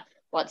about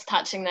what's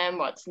touching them,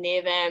 what's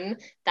near them,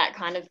 that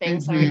kind of thing. Mm-hmm.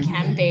 So it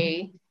can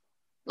be,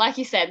 like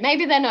you said,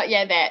 maybe they're not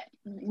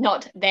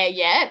there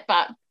yet,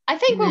 but I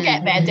think we'll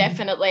get there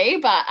definitely.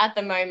 But at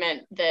the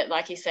moment,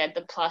 like you said,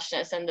 the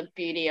plushness and the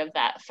beauty of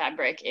that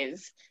fabric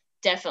is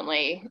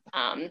definitely,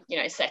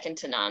 second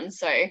to none.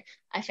 So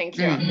I think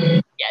you're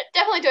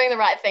definitely doing the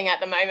right thing at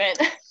the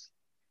moment.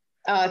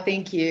 Oh,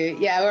 thank you.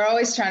 Yeah, we're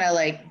always trying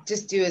to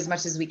just do as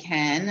much as we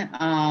can.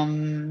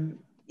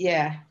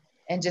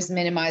 And just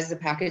minimize the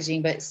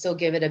packaging, but still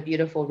give it a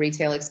beautiful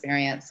retail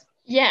experience.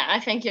 Yeah, I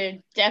think you're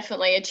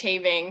definitely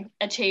achieving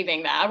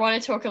that. I want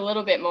to talk a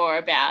little bit more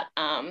about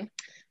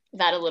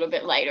that a little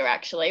bit later,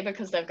 actually,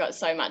 because they've got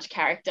so much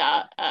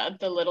character,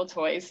 the little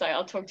toys. So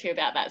I'll talk to you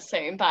about that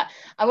soon. But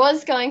I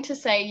was going to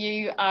say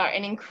you are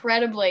an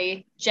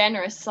incredibly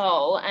generous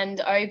soul, and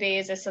OB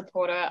is a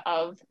supporter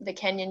of the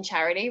Kenyan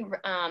charity,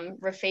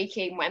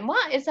 Rafiki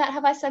Mwemwa.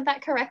 Have I said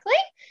that correctly?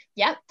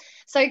 Yep.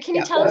 So can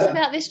you tell us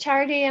about this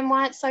charity and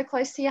why it's so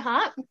close to your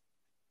heart?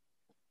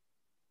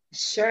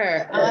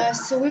 Sure.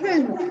 So we've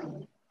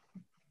been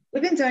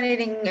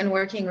donating and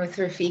working with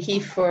Rafiki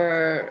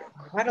for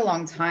quite a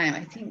long time.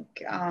 I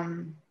think, I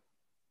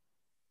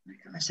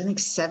think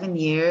 7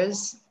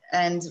 years.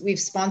 And we've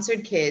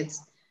sponsored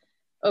kids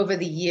over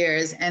the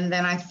years. And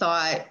then I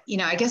thought,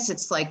 I guess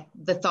it's like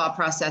the thought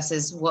process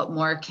is, what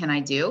more can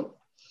I do?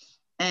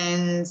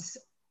 And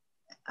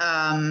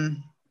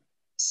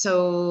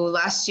so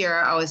last year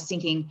I was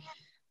thinking,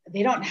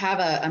 they don't have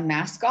a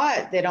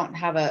mascot. They don't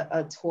have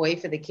a toy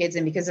for the kids.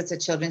 And because it's a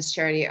children's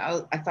charity,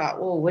 I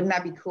thought, well, wouldn't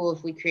that be cool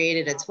if we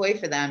created a toy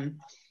for them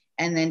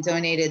and then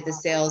donated the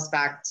sales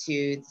back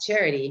to the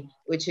charity,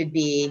 which would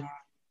be,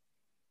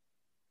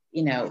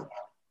 you know,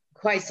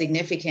 quite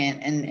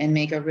significant and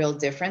make a real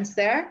difference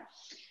there.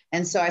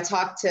 And so I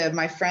talked to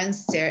my friend,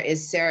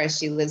 Sarah.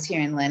 She lives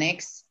here in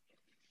Lenox.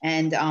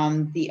 And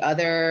the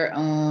other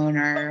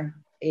owner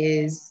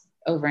is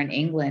over in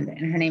England,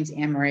 and her name's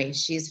Anne Marie.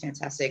 She's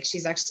fantastic.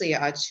 She's actually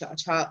a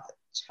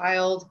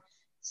child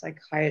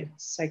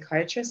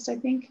psychiatrist, I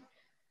think.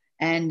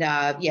 And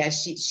yeah,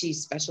 she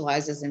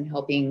specializes in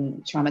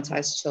helping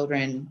traumatized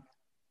children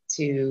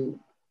to,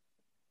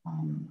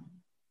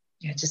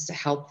 yeah, just to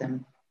help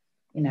them,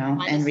 you know,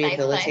 Find and a safe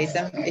rehabilitate place.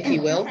 them, if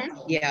you will.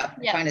 Yeah.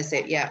 Find a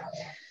safe, yeah.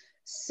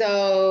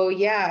 So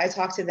yeah, I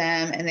talked to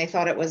them and they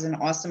thought it was an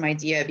awesome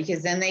idea,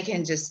 because then they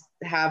can just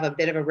have a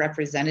bit of a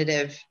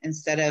representative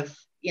instead of,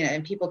 you know,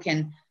 and people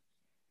can,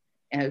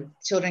 you know,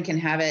 children can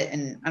have it,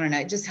 and I don't know,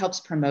 it just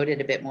helps promote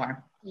it a bit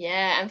more.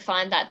 Yeah, and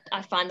find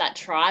that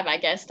tribe, I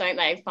guess, don't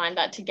they? Find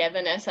that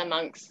togetherness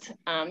amongst,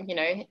 you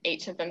know,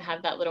 each of them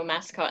have that little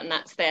mascot, and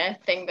that's their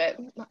thing that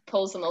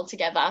pulls them all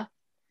together.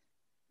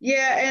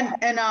 Yeah,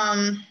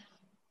 and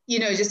you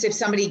know, just if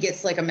somebody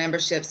gets like a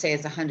membership, say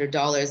it's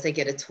 $100, they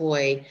get a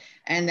toy,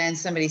 and then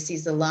somebody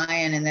sees the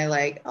lion and they're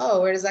like,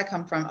 oh, where does that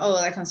come from? Oh,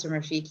 that comes from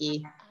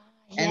Rafiki.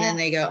 And then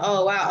they go,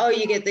 oh, wow, oh,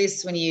 you get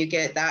this when you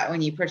get that,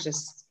 when you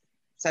purchase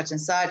such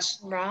and such.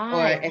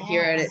 Right. Or if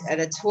you're at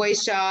a toy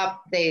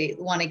shop, they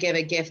want to give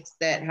a gift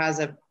that has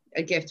a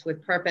gift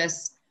with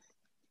purpose,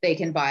 they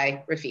can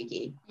buy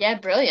Rafiki. Yeah,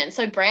 brilliant.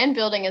 So brand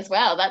building as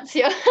well. That's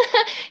your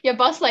your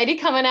boss lady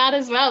coming out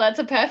as well. That's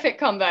a perfect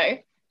combo.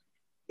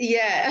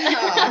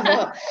 Yeah.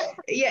 Well,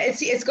 yeah,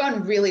 it's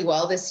gone really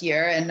well this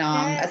year. And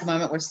Yes. at the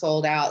moment we're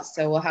sold out.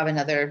 So we'll have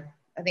another,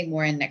 I think,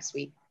 more in next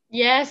week.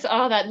 Yes.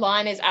 Oh, that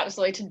line is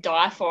absolutely to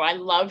die for. I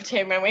loved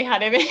him when we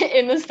had him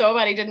in the store,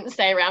 but he didn't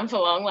stay around for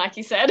long, like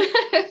you said.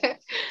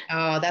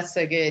 Oh, that's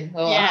so good.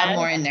 Well, I'll have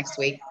more in next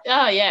week.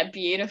 Oh, yeah,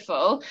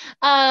 beautiful.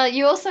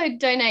 You also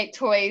donate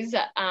toys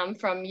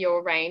from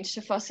your range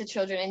to foster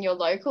children in your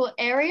local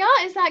area.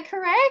 Is that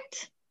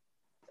correct?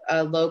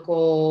 A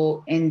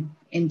local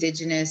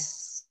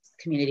Indigenous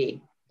community.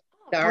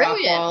 The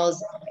Arakwals,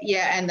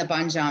 yeah, and the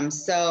Bunjums.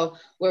 So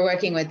we're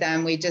working with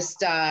them. We just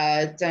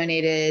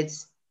donated,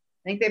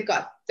 I think they've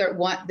got the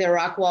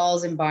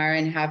Arakwals in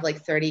Byron have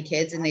like 30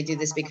 kids, and they do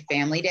this big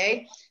family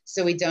day.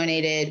 So we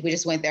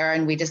just went there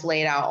and we just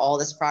laid out all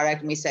this product,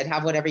 and we said,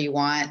 have whatever you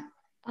want.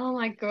 Oh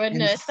my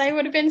goodness, they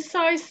would have been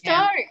so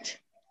stoked.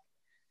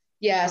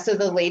 Yeah, so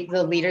the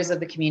leaders of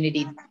the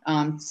community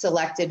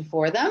selected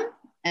for them.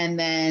 And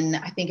then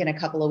I think in a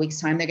couple of weeks'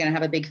 time, they're going to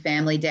have a big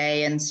family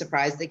day and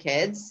surprise the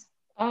kids.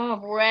 Oh,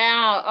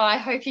 wow. Oh, I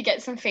hope you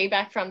get some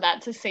feedback from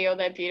that to see all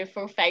their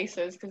beautiful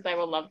faces, because they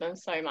will love them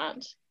so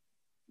much.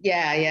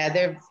 Yeah,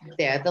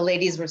 the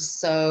ladies were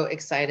so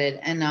excited.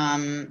 And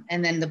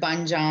then the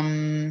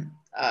Bunjum,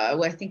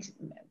 I think,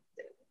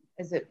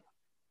 is it,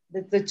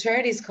 the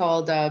charity is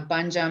called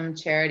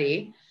Bunjum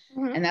Charity,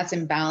 and that's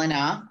in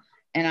Ballina.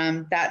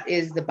 And that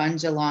is the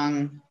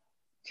Bunjalong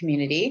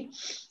community.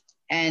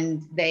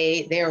 And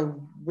they're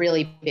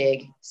really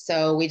big.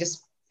 So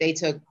they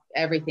took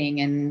everything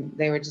and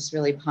they were just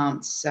really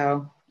pumped.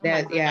 So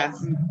it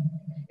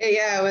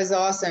was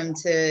awesome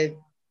to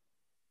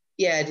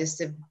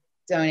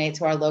donate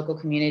to our local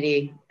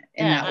community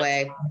in that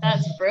way.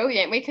 That's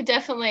brilliant. We could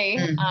definitely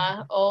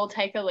all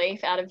take a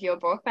leaf out of your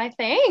book, I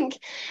think,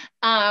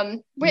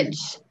 which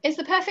is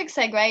the perfect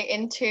segue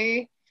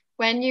into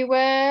when you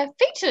were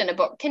featured in a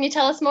book. Can you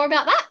tell us more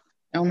about that?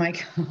 Oh my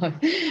God.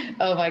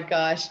 Oh my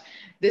gosh.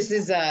 This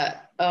is it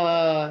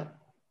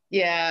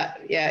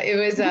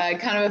was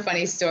kind of a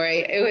funny story.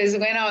 It was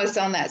when I was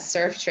on that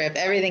surf trip.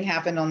 Everything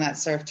happened on that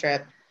surf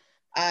trip.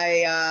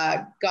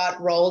 I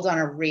got rolled on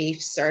a reef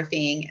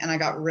surfing, and I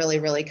got really,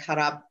 really cut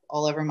up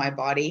all over my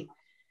body.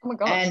 Oh my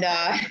gosh. And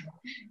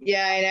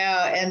yeah, I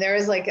know. And there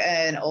was like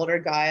an older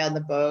guy on the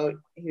boat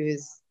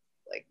who's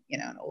like, you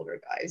know, an older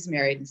guy who's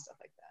married and stuff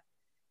like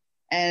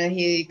that. And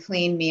he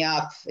cleaned me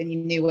up, and he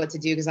knew what to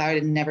do, because I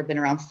had never been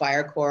around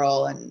fire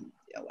coral and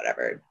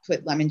whatever,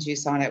 put lemon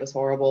juice on it. It was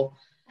horrible.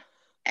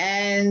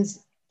 And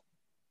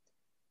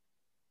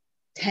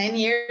 10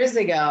 years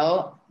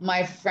ago,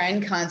 my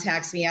friend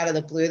contacts me out of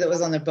the blue that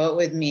was on the boat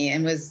with me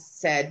and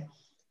said,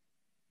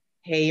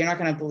 hey, you're not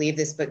going to believe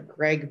this, but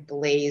Greg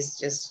Blaze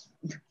just,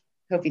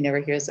 hope he never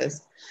hears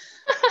this,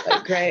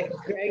 but Greg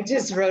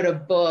just wrote a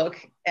book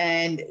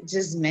and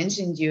just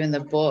mentioned you in the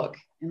book.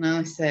 And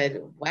I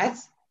said, what?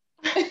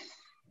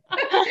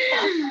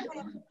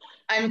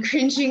 I'm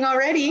cringing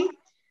already.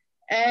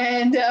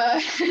 And I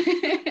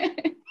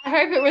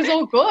hope it was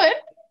all good.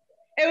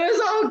 It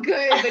was all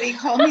good, but he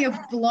called me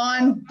a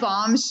blonde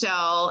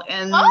bombshell.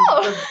 And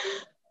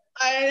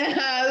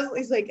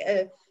he's like,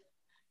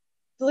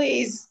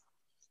 please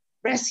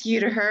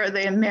rescued her,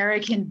 the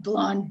American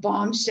blonde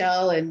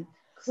bombshell, and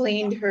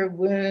cleaned her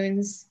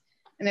wounds.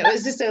 And it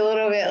was just a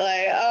little bit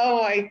like,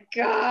 oh my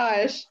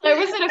gosh. So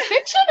was it a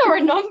fiction or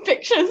a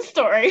non-fiction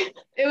story?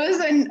 It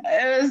was,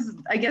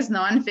 I guess,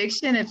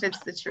 nonfiction if it's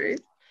the truth.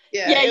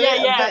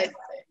 Yeah.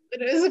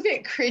 But it was a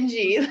bit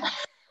cringy.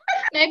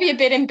 Maybe a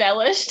bit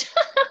embellished.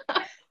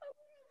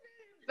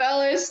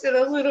 Embellished it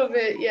a little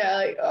bit. Yeah,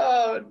 like,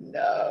 oh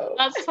no.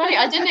 That's funny.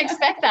 I didn't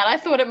expect that. I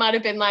thought it might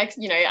have been like,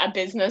 a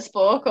business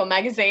book or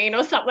magazine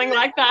or something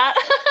like that.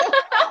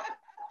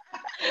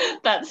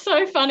 That's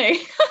so funny.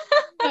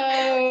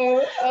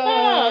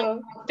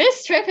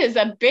 This trip is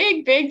a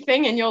big, big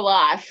thing in your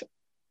life.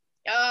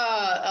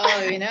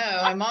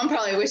 My mom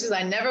probably wishes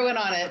I never went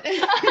on it.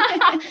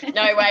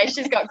 No way.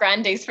 She's got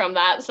grandies from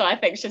that, so I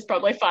think she's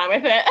probably fine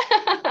with it.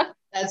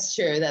 That's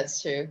true.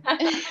 So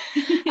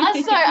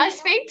I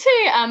speak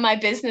to my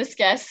business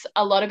guests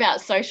a lot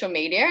about social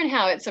media and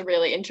how it's a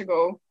really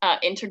integral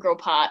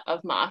part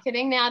of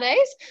marketing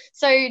nowadays.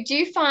 So do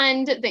you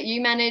find that do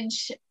you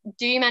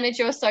manage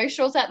your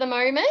socials at the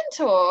moment,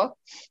 or?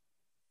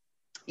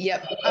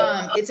 Yep.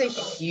 It's a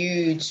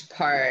huge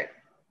part.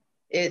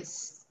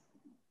 It's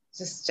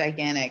just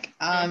gigantic.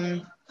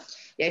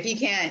 If you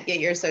can't get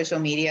your social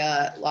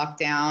media locked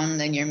down,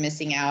 then you're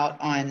missing out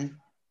on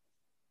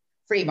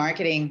free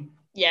marketing.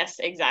 Yes,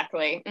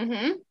 exactly.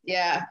 Mm-hmm.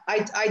 Yeah,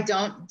 I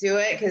don't do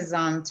it because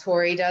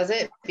Tori does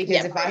it,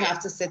 because if I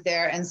have to sit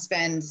there and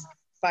spend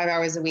 5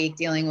 hours a week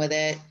dealing with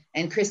it,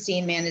 and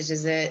Christine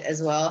manages it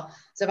as well.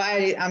 So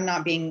if I'm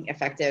not being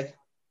effective,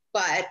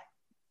 but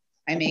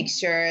I make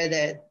sure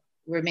that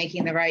we're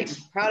making the right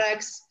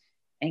products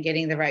and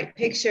getting the right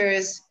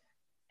pictures.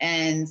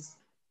 And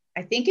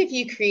I think if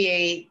you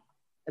create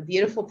a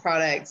beautiful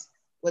product,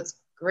 what's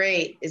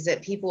great is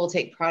that people will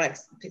take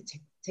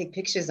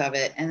pictures of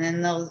it, and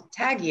then they'll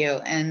tag you,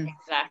 and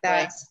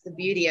that's the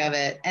beauty of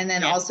it. And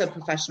then also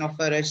professional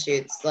photo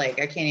shoots. Like,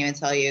 I can't even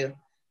tell you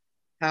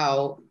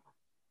how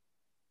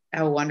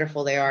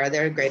wonderful they are.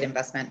 They're a great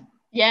investment.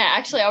 Yeah,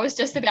 actually, I was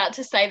just about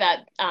to say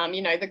that,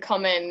 the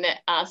common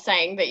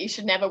saying that you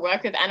should never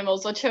work with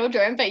animals or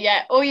children, but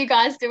yet all you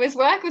guys do is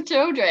work with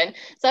children.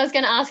 So I was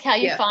going to ask how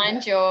you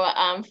find your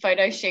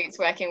photo shoots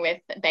working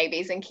with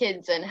babies and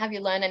kids, and have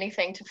you learned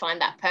anything to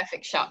find that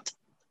perfect shot?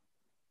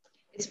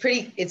 It's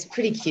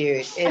pretty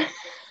cute.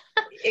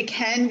 It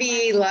can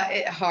be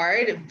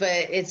hard,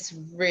 but it's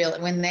real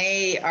when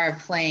they are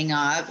playing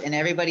up and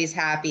everybody's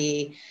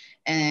happy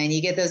and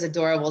you get those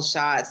adorable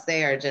shots.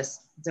 They are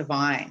just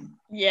divine.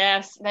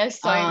 Yes, there's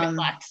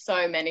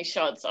so many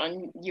shots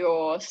on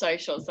your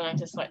socials, and I'm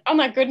just like, oh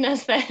my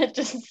goodness, they're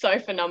just so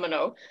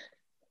phenomenal.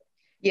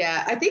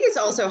 Yeah, I think it's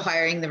also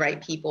hiring the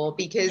right people,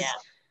 because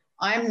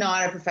I'm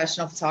not a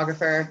professional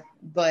photographer,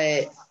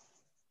 but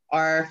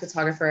our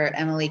photographer,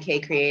 Emily K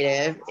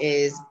Creative,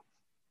 is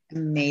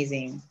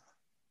amazing.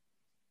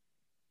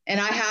 And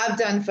I have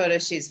done photo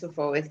shoots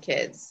before with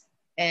kids,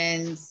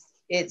 and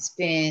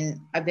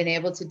I've been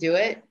able to do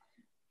it,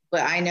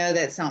 but I know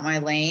that's not my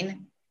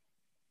lane.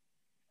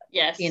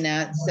 Yes.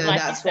 So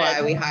like that's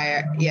why we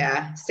hire,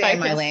 stay in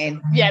my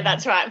lane. Yeah,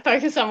 that's right.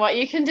 Focus on what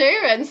you can do.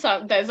 And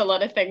there's a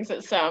lot of things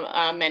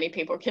that many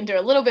people can do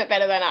a little bit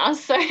better than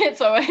us. So it's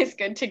always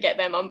good to get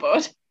them on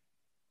board.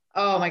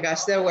 Oh my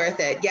gosh, they're worth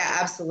it. Yeah,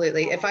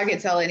 absolutely. If I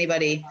could tell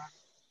anybody,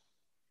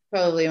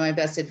 probably my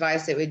best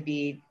advice, it would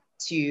be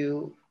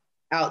to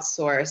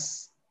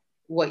outsource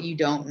what you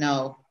don't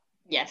know.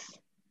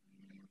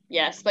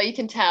 Yes, but you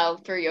can tell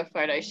through your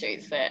photo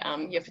shoots that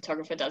your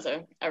photographer does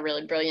a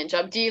really brilliant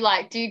job. Do you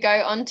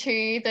go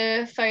onto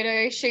the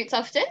photo shoots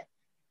often?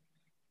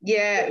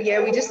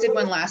 Yeah, we just did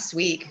one last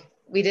week.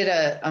 We did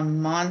a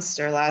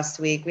monster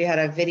last week. We had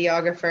a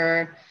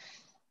videographer.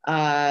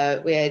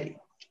 We had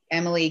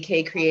Emily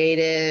K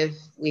Creative.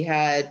 We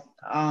had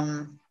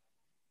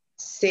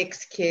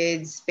 6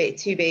 kids,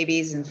 2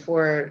 babies and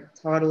 4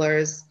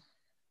 toddlers.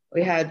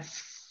 We had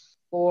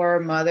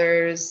 4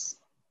 mothers,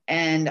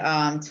 and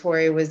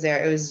Tori was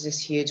there. It was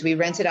just huge. We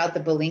rented out the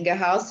Balinga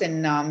house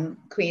in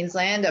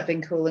Queensland, up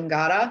in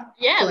Coolangatta.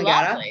 Yeah,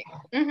 lovely.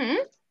 Mm-hmm.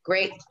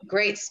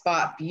 Great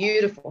spot,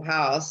 beautiful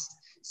house.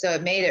 So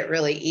it made it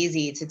really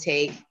easy to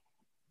take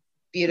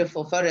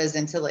beautiful photos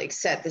and to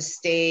set the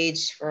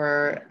stage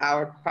for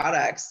our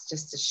products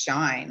just to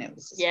shine. It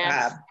was just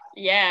fab.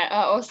 Yeah,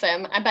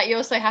 awesome. I bet you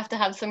also have to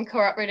have some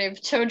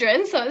cooperative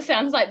children, so it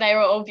sounds like they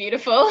were all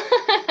beautiful.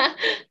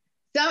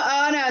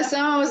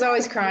 Someone was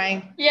always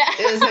crying. Yeah.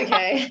 It was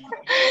okay.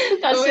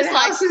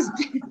 That's just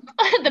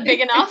the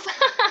big enough.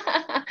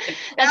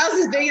 The house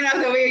is big enough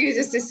that we could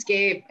just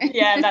escape.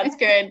 Yeah, that's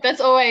good. That's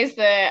always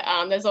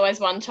there's always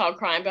one child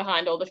crying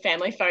behind all the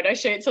family photo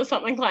shoots or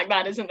something like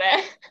that, isn't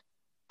there?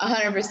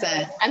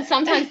 100%. And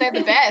sometimes they're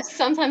the best.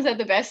 Sometimes they're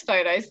the best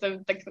photos,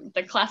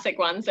 the classic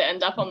ones that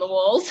end up on the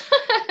walls.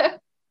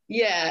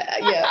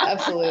 Yeah,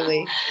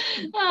 absolutely.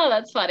 Oh,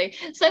 that's funny.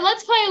 So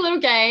let's play a little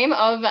game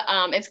of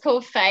it's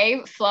called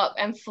Fave, Flop,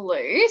 and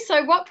Flew.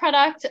 So what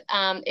product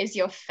is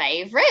your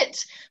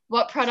favorite?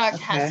 What product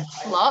has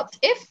flopped,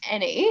 if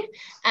any?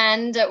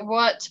 And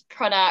what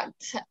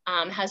product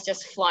has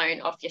just flown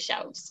off your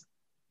shelves?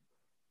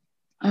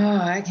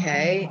 Oh,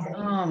 okay.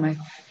 Oh, my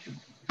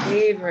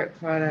favorite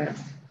product.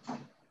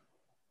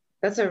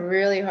 That's a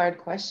really hard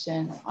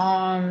question.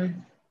 My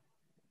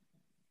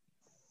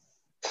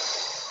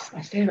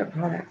favorite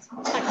product.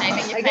 It's like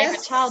naming your I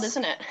favorite child, guess,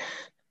 isn't it?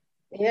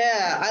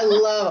 yeah, I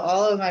love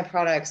all of my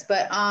products,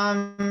 but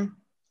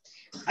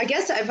I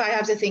guess if I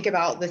have to think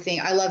about the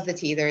thing, I love the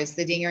teethers,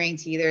 the Dingaring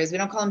teethers. We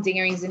don't call them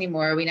Dingarings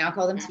anymore. We now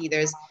call them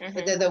teethers,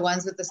 but they're the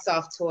ones with the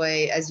soft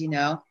toy, as you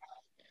know.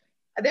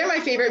 They're my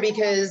favorite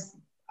because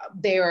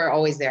they are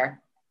always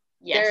there.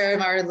 Yes. They're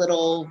our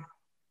little,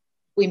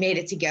 we made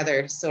it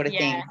together sort of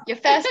thing. Your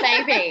first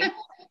baby.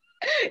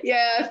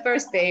 Yeah,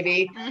 first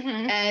baby.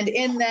 And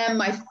in them,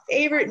 my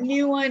favorite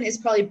new one is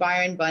probably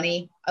Byron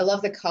Bunny. I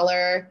love the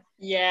color.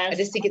 Yes. I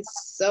just think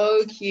it's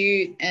so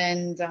cute.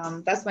 And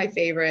that's my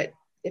favorite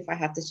if I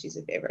have to choose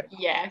a favorite.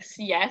 Yes.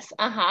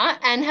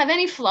 And have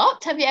any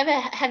flopped? Have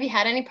you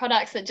had any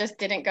products that just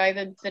didn't go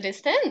the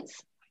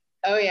distance?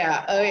 Oh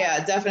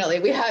yeah, definitely.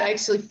 We had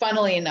actually,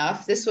 funnily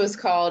enough, this was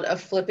called a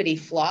flippity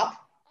flop.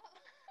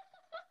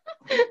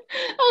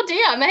 Oh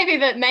dear, maybe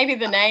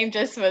the name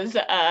just was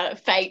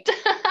fate.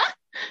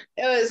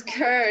 It was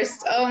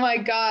cursed. Oh my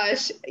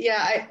gosh.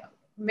 Yeah,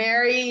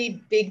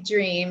 Mary Big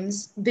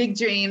Dreams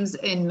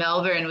in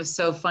Melbourne was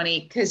so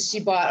funny because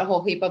she bought a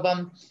whole heap of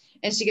them.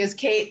 And she goes,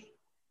 Kate,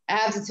 I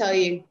have to tell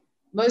you,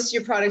 most of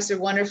your products are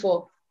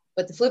wonderful,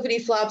 but the flippity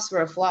flops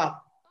were a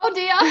flop. Oh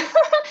dear.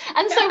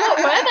 And so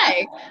what were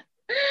they?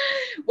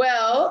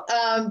 Well,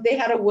 they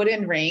had a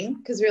wooden ring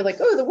because we were like,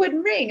 oh, the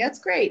wooden ring, that's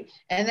great.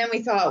 And then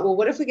we thought, well,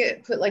 what if we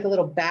put like a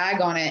little bag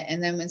on it?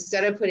 And then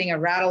instead of putting a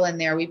rattle in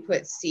there, we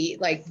put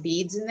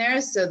beads in there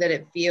so that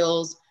it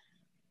feels,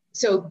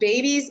 so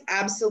babies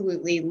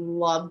absolutely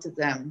loved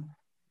them.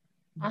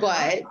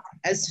 But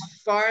as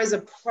far as a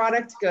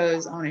product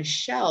goes on a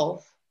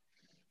shelf,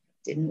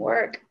 didn't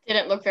work.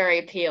 Didn't look very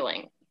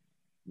appealing.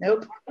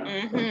 Nope.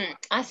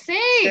 I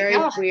see. Very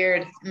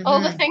weird.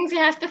 All the things you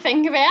have to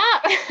think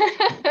about.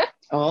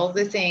 All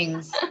the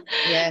things.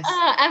 Yes.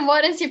 And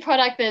what is your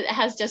product that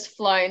has just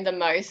flown the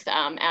most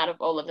out of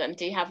all of them?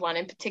 Do you have one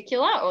in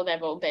particular, or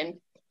they've all been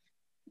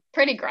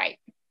pretty great?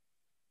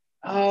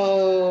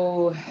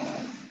 Oh,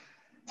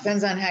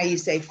 depends on how you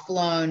say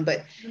flown,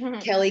 but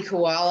Kelly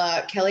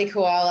Koala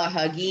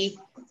Huggy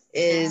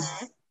is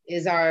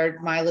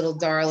my little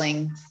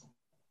darling.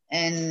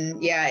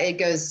 And yeah, it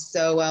goes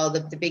so well. The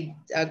big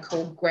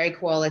gray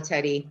koala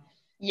teddy.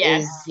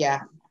 Yes.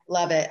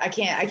 Love it. I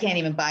can't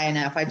even buy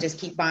enough. I just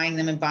keep buying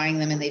them,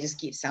 and they just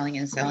keep selling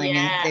and selling.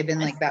 Yeah. And they've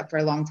been like that for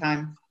a long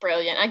time.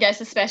 Brilliant. I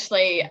guess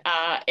especially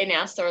in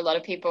our store, a lot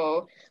of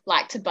people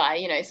like to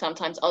buy,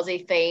 sometimes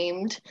Aussie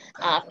themed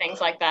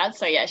things like that.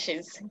 So yeah,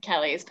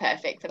 Kelly is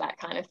perfect for that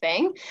kind of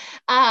thing.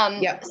 So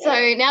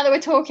now that we're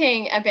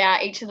talking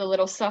about each of the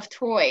little soft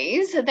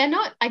toys, they're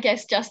not, I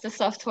guess, just a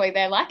soft toy.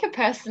 They're like a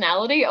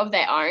personality of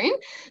their own.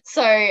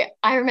 So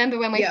I remember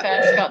when we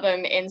first got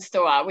them in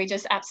store, we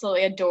just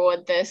absolutely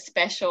adored the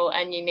special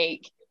and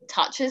unique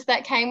touches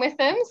that came with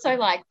them. So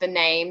like the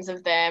names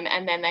of them,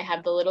 and then they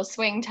have the little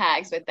swing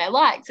tags with their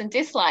likes and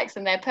dislikes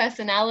and their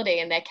personality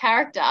and their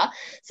character.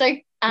 So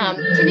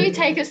can you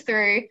take us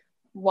through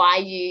why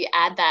you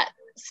add that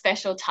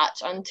special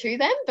touch onto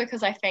them?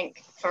 Because I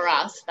think for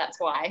us, that's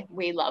why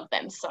we love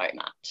them so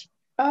much.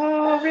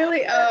 Oh,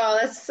 really? Oh,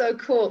 that's so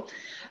cool.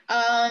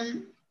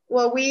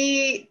 Well,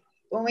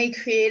 when we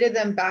created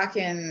them back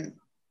in,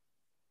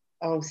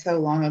 so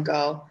long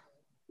ago,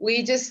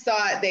 we just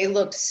thought they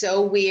looked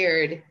so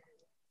weird,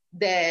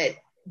 that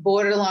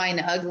borderline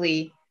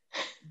ugly,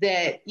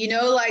 that,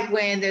 like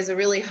when there's a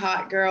really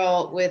hot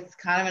girl with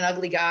kind of an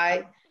ugly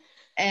guy,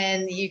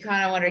 and you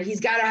kind of wonder,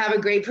 he's got to have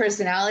a great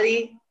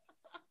personality.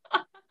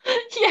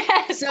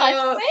 Yes, so,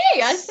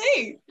 I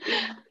see.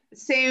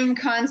 Same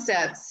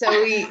concept. So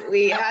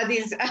we had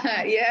these,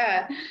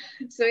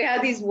 So we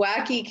had these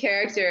wacky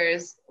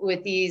characters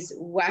with these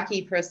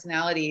wacky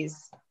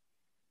personalities.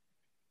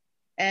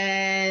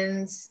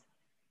 And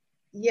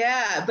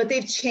but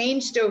they've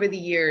changed over the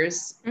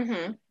years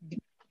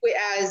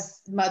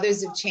as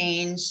mothers have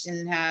changed,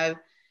 and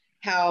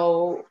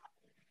how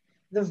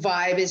the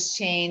vibe has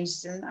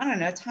changed, and I don't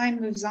know,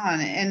 time moves on.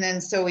 And then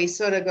so we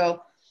sort of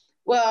go,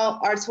 well,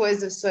 our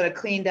toys have sort of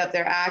cleaned up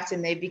their act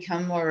and they've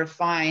become more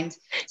refined.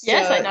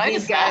 Yes, so I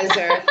noticed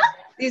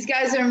these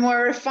guys are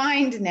more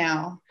refined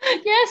now.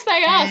 Yes,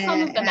 they are.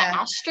 Some of them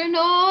are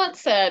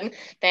astronauts, and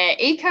they're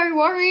eco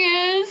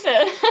warriors.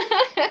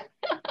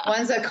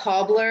 One's a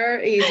cobbler.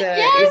 He's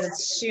a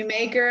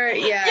shoemaker.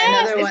 Yeah.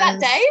 Yes. Another one's,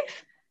 that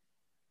Dave?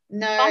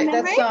 No,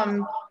 that's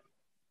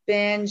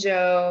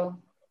Banjo.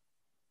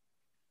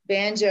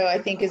 Banjo, I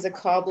think, is a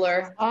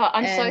cobbler. Oh,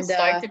 I'm so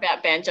stoked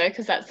about Banjo,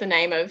 because that's the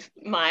name of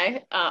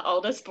my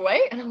oldest boy.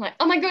 And I'm like,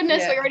 oh my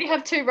goodness, we already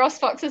have 2 Ross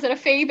Foxes and a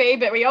Phoebe,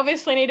 but we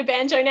obviously need a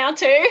Banjo now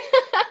too.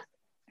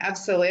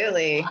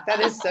 Absolutely.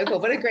 That is so cool.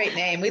 What a great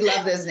name. We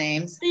love those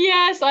names.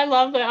 Yes, I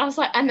love them. I was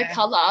like, and the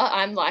color,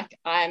 I'm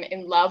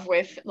in love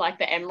with like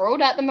the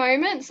emerald at the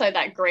moment. So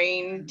that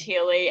green,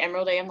 tealy,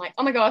 emeraldy, I'm like,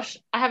 oh my gosh,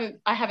 I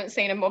haven't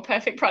seen a more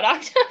perfect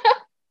product.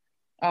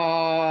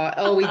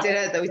 We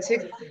did it. We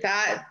took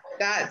that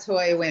that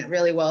toy went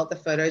really well at the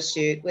photo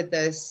shoot with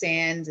the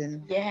sand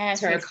and Yes,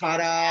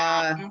 terracotta.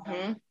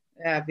 mm-hmm.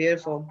 Yeah,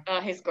 beautiful. Oh,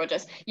 he's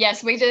gorgeous.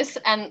 Yes,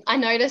 and I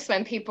notice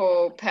when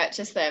people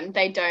purchase them,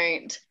 they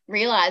don't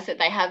realize that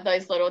they have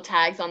those little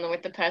tags on them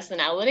with the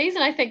personalities.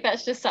 And I think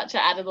that's just such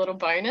an added little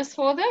bonus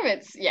for them.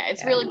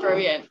 It's really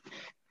brilliant.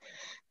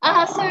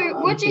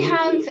 So would you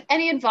have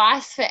any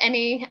advice for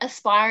any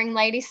aspiring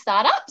lady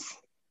startups?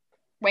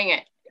 Wing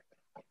it.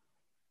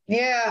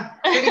 Yeah,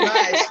 pretty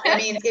much. I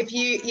mean,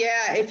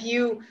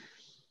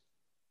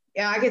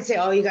 I could say,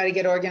 oh, you got to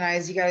get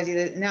organized. You got to do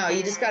this. No,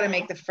 you just got to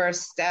make the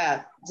first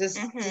step. Just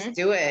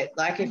do it.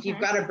 Like if you've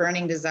got a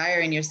burning desire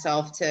in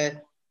yourself to,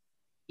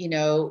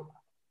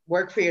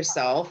 work for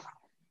yourself,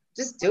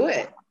 just do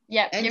it.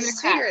 Yeah. And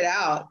just figure it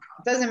out.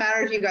 It doesn't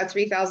matter if you got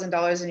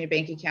 $3,000 in your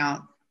bank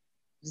account.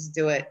 Just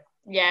do it.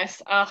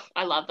 Yes. Oh,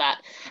 I love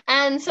that.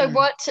 And so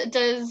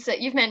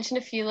you've mentioned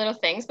a few little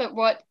things, but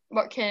what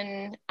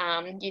can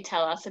you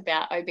tell us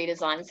about OB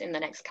Designs in the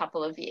next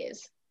couple of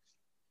years?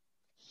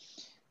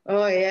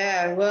 Oh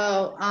yeah.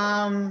 Well,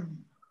 I've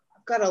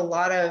got a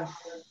lot of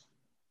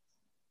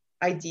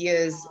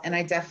ideas, and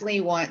I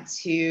definitely want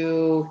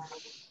to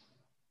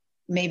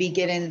maybe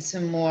get into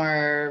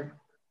more.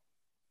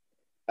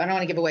 I don't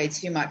want to give away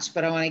too much,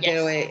 but I want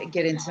to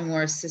get into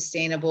more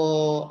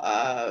sustainable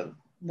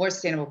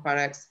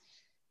products,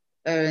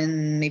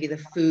 and maybe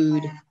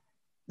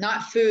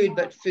not food,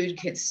 but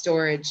food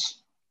storage.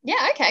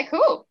 Yeah. Okay.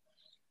 Cool.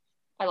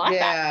 I like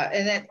that. Yeah,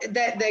 and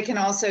that can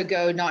also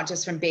go not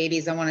just from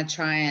babies. I want to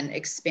try and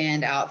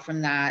expand out from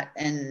that,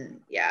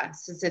 and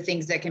so the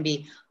things that can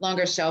be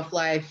longer shelf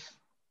life,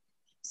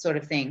 sort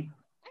of thing.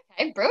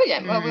 Okay,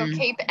 brilliant. Well, we'll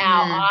keep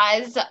our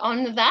eyes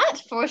on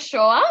that for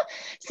sure.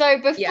 So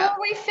before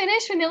we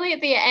finish, we're nearly at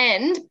the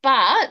end,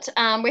 but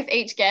with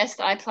each guest,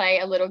 I play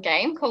a little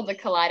game called the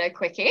Kaleido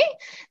Quickie.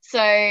 So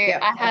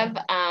I have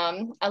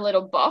a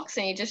little box,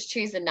 and you just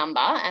choose a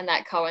number, and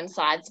that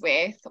coincides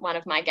with one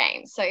of my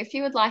games. So if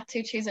you would like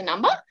to choose a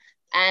number,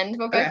 and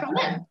we'll go from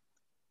there.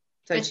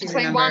 So it's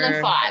between 1 and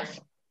 5.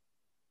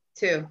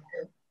 2.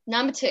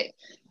 Number 2.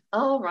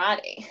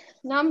 Alrighty.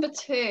 Number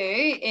 2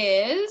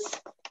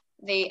 is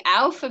the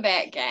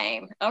alphabet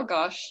game. Oh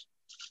gosh,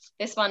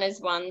 this one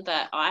is one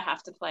that I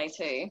have to play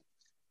too.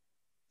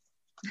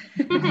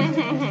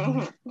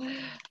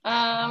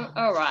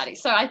 Alrighty,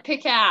 so I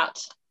pick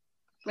out,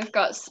 we've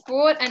got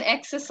sport and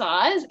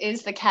exercise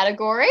is the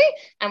category,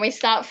 and we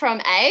start from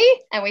A,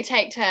 and we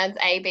take turns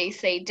A, B,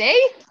 C,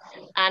 D,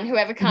 and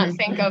whoever can't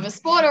think of a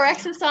sport or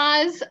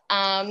exercise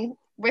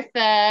with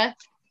the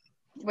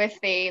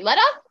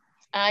letter,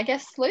 I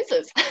guess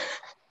loses.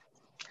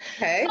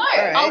 Okay. So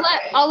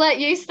I'll let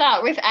you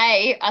start with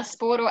a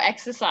sport or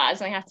exercise,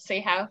 and we have to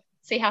see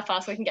how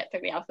fast we can get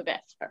through the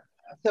alphabet.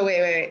 So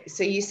wait.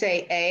 So you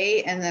say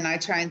A, and then I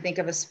try and think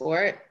of a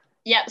sport.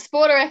 Yep,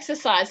 sport or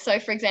exercise. So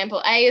for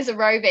example, A is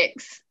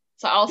aerobics.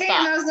 So I'll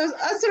start. That's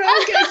what I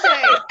was gonna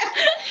say.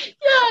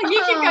 Yeah,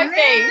 you can go B.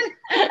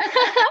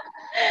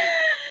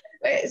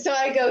 Wait, so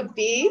I go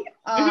B.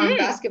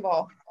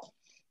 Basketball.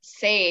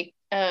 C.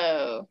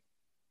 Oh.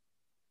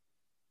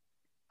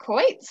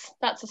 Quoits,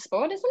 that's a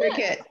sport, isn't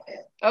Cricket.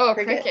 it? Oh,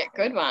 cricket.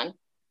 Good one.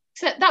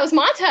 Except that was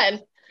my turn.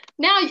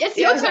 Now it's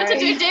your turn to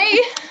do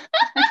D.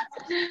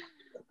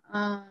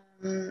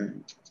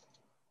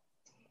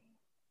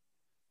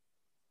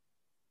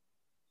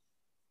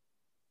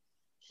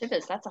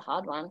 Shivers, that's a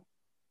hard one.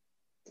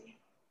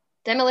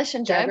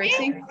 Demolition Derby. Drag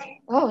racing.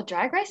 Oh,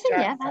 drag racing?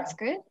 Yeah, that's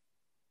good.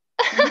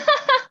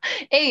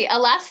 E,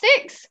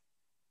 elastics.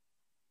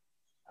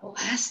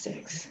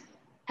 Elastics.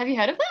 Have you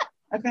heard of that?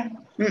 Okay.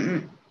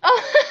 Mm-mm. Oh,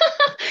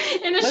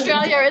 in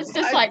Australia, it's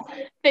just like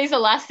these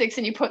elastics,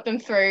 and you put them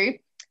through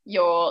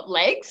your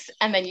legs,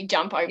 and then you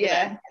jump over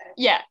them.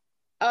 Yeah.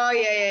 Oh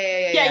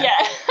yeah.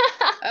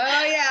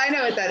 Oh yeah, I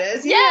know what that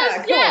is.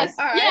 Yes, cool. Yes.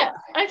 All right. Yeah.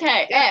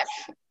 Okay. Yeah.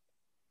 F.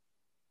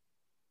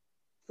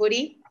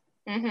 Footy.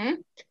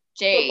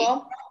 G.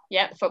 Football.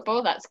 Yep,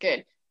 football. That's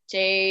good.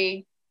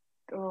 G.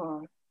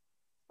 Oh,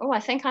 I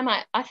think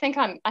I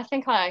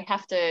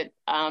have to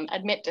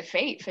admit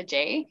defeat for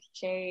G.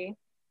 G.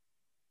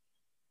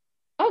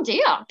 Oh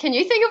dear. Can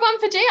you think of one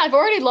for G? I've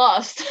already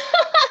lost.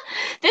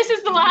 This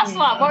is the last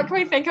one. What can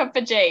we think of for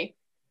G?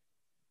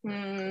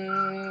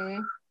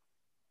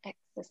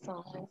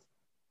 Exercise.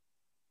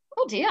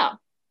 Oh dear. I'm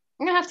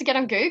gonna have to get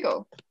on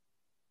Google.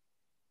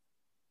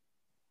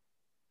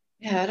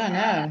 Yeah, I don't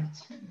know.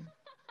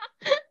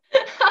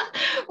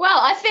 Well,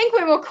 I think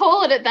we will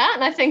call it at that,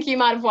 and I think you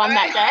might have won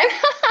that game.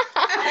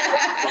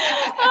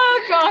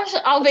 Oh gosh,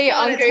 I'll be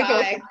on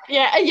Google.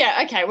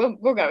 Yeah, okay,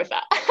 we'll go with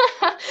that.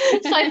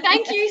 So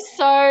thank you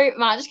so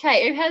much,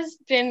 Kate. It has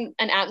been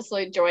an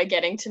absolute joy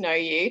getting to know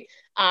you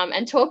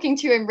and talking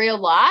to you in real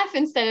life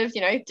instead of,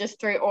 just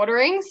through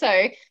ordering.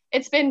 So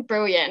it's been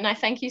brilliant, and I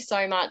thank you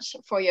so much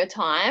for your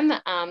time,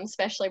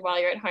 especially while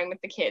you're at home with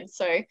the kids.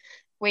 So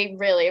we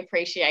really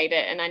appreciate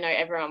it, and I know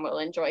everyone will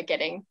enjoy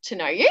getting to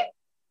know you.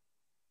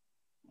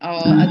 Oh,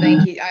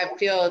 thank you. I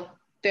feel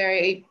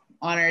very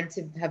honored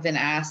to have been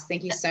asked.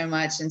 Thank you so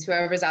much. And to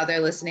whoever's out there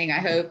listening, I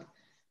hope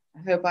I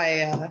hope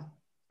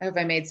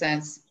I made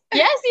sense.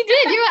 Yes, you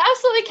did. You were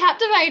absolutely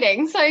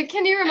captivating. So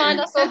can you remind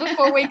us all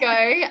before we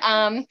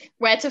go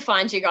where to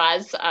find you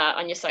guys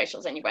on your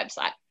socials and your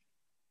website?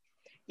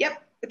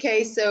 Yep.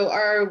 Okay. So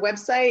our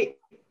website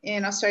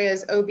in Australia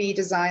is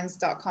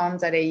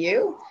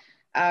obdesigns.com.au.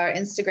 Our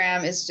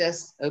Instagram is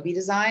just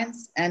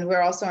obdesigns, and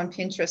we're also on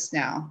Pinterest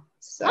now.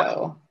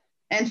 So,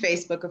 and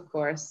Facebook, of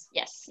course.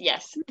 Yes.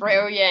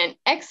 Brilliant.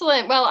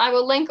 Excellent. Well, I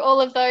will link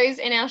all of those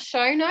in our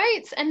show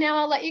notes. And now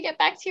I'll let you get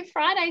back to your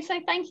Friday. So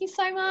thank you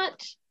so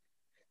much.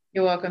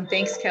 You're welcome.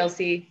 Thanks,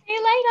 Kelsey. See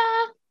you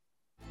later.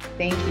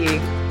 Thank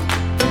you.